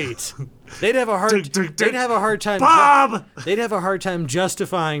something. Right. They'd have a hard time. Bob! They'd have a hard time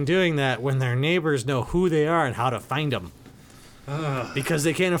justifying doing that when their neighbors know who they are and how to find them. Because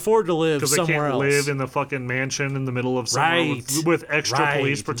they can't afford to live somewhere else. Because they can't live in the fucking mansion in the middle of somewhere with extra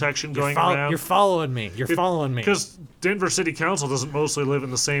police protection going around. You're following me. You're following me. Because Denver City Council doesn't mostly live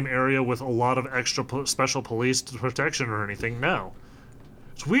in the same area with a lot of extra special police protection or anything. No.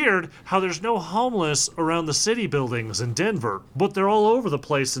 It's weird how there's no homeless around the city buildings in Denver, but they're all over the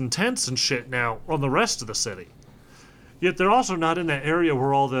place in tents and shit now on the rest of the city. Yet they're also not in that area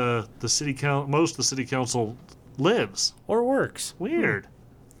where all most of the city council lives or works. Weird.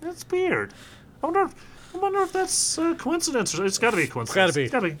 That's weird. I wonder if that's a coincidence. It's got to be a coincidence.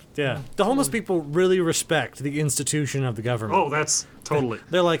 It's gotta be. Yeah. The homeless people really respect the institution of the government. Oh, that's totally.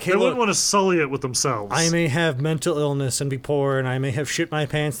 They're like, hey, they wouldn't want to sully it with themselves. I may have mental illness and be poor, and I may have shit my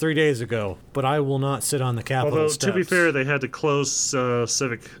pants 3 days ago, but I will not sit on the Capitol steps. To be fair, they had to close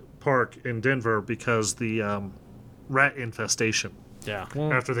Civic Park in Denver because the rat infestation. Yeah.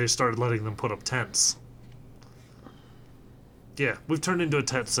 After they started letting them put up tents. Yeah, we've turned into a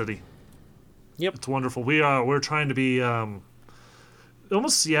tent city. Yep. It's wonderful. We're trying to be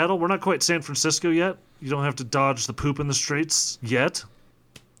almost Seattle. We're not quite San Francisco yet. You don't have to dodge the poop in the streets yet.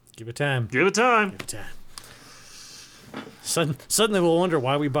 Give it time. Give it time. Give it time. Suddenly we'll wonder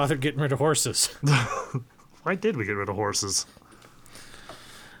why we bothered getting rid of horses. Why did we get rid of horses?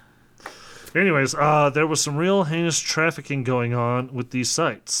 Anyways, there was some real heinous trafficking going on with these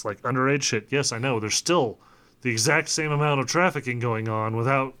sites, like underage shit. Yes, I know. There's still the exact same amount of trafficking going on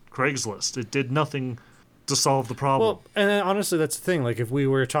without Craigslist. It did nothing to solve the problem. Well, and honestly, that's the thing. Like, if we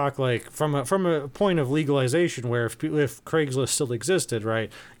were to talk like from a point of legalization, where if Craigslist still existed,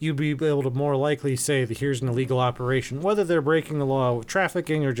 right, you'd be able to more likely say that here's an illegal operation, whether they're breaking the law with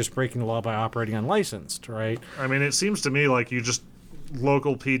trafficking or just breaking the law by operating unlicensed, right? I mean, it seems to me like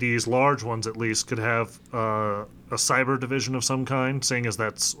local PDs, large ones at least, could have a cyber division of some kind, seeing as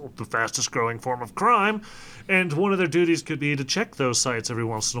that's the fastest growing form of crime. And one of their duties could be to check those sites every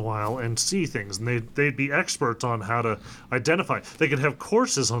once in a while and see things. And they'd be experts on how to identify. They could have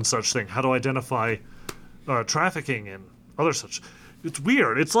courses on such thing, how to identify trafficking and other such. It's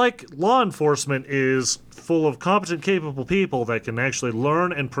weird. It's like law enforcement is full of competent, capable people that can actually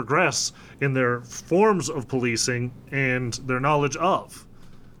learn and progress in their forms of policing and their knowledge of.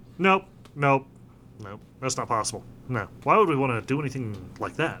 Nope. That's not possible. No. Why would we want to do anything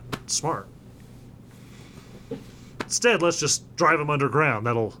like that? It's smart. Instead, let's just drive them underground.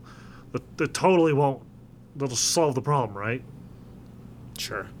 That'll solve the problem, right?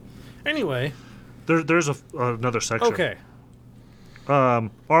 Sure. Anyway. There's another section. Okay.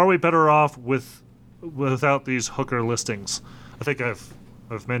 Are we better off without these hooker listings? I think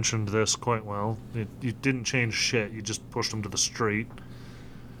I've mentioned this quite well. You didn't change shit. You just pushed them to the street.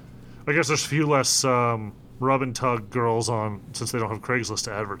 I guess there's a few less rub and tug girls on since they don't have Craigslist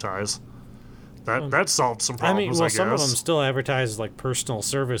to advertise. That solved some problems, I guess. Some of them still advertise like personal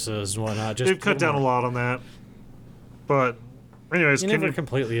services and whatnot. They've cut down a lot on that. But anyways,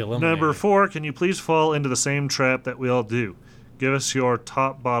 completely eliminate Number 4, can you please fall into the same trap that we all do? Give us your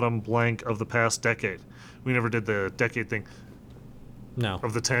top, bottom blank of the past decade. We never did the decade thing. No.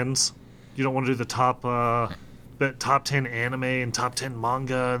 Of the 10s. You don't want to do the top 10 anime and top 10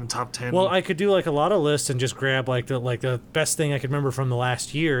 manga and top 10. Well, I could do like a lot of lists and just grab like the best thing I could remember from the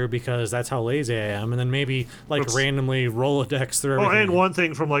last year because that's how lazy I am, and then maybe randomly Rolodex through everything. Oh, and one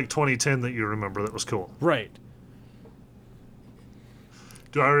thing from like 2010 that you remember that was cool. Right.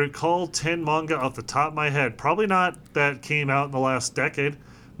 Do I recall 10 manga off the top of my head? Probably not that came out in the last decade.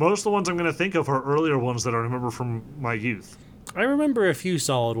 Most of the ones I'm going to think of are earlier ones that I remember from my youth. I remember a few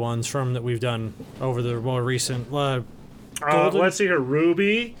solid ones from that we've done over the more recent. Let's see here,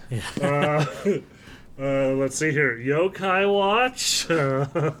 Ruby. Yeah. Let's see here, Yokai Watch.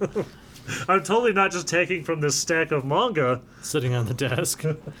 I'm totally not just taking from this stack of manga. Sitting on the desk.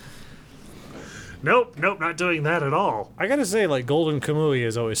 Nope, not doing that at all. I gotta say, like, Golden Kamui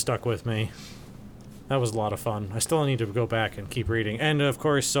has always stuck with me. That was a lot of fun. I still need to go back and keep reading. And, of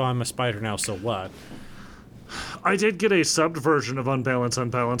course, So I'm a Spider Now, So What? I did get a subbed version of Unbalance.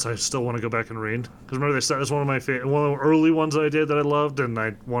 I still want to go back and read. Because remember, it was one of my one of the early ones I did that I loved, and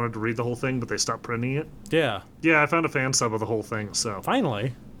I wanted to read the whole thing, but they stopped printing it. Yeah. Yeah, I found a fan sub of the whole thing, so.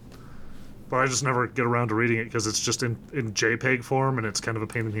 Finally. But I just never get around to reading it because it's just in JPEG form, and it's kind of a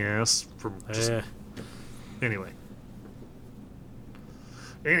pain in the ass. Anyway.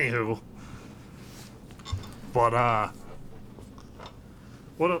 Anywho. But,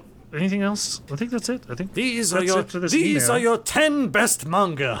 anything else? I think that's it. I think These that's it for this email. are your 10 best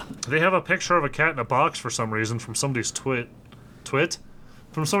manga. They have a picture of a cat in a box for some reason from somebody's twit?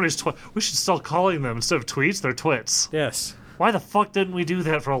 From somebody's twit. We should start calling them, instead of tweets, they're twits. Yes. Why the fuck didn't we do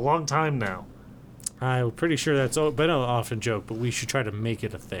that for a long time now? I'm pretty sure that's been an often joke, but we should try to make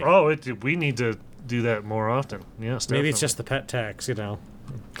it a thing. Oh, we need to do that more often. Yes, Maybe definitely. it's just the pet tax,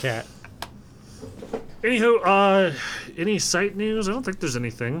 cat. Anywho, any site news? I don't think there's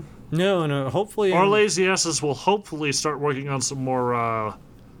anything. No, hopefully... Our lazy asses will hopefully start working on some more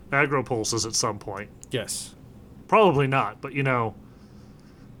aggro pulses at some point. Yes. Probably not, but we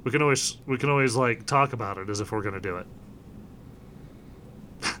can always like talk about it as if we're going to do it.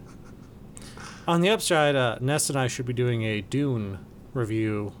 On the upside, Ness and I should be doing a Dune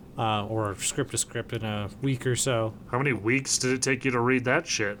review, or script to script in a week or so. How many weeks did it take you to read that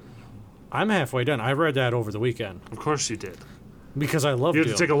shit? I'm halfway done. I read that over the weekend. Of course you did. Because I love You Dune.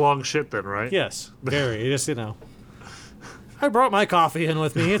 had to take a long shit then, right? Yes, very. Just, I brought my coffee in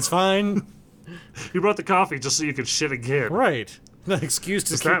with me. It's fine. You brought the coffee just so you could shit again. Right. The excuse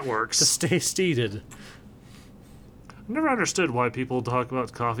to That works. to stay seated. I've never understood why people talk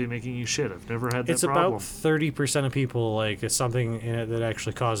about coffee making you shit. I've never had that It's problem. about 30% of people, it's something in it that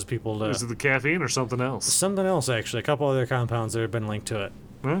actually causes people to... Is it the caffeine or something else? Something else, actually. A couple other compounds that have been linked to it.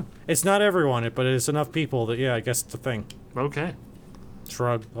 Huh? It's not everyone, but it's enough people that, I guess it's a thing. Okay.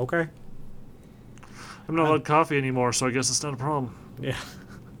 Shrug. Okay. I'm not allowed coffee anymore, so I guess it's not a problem. Yeah.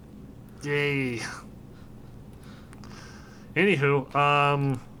 Yay.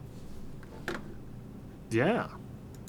 Anywho, yeah.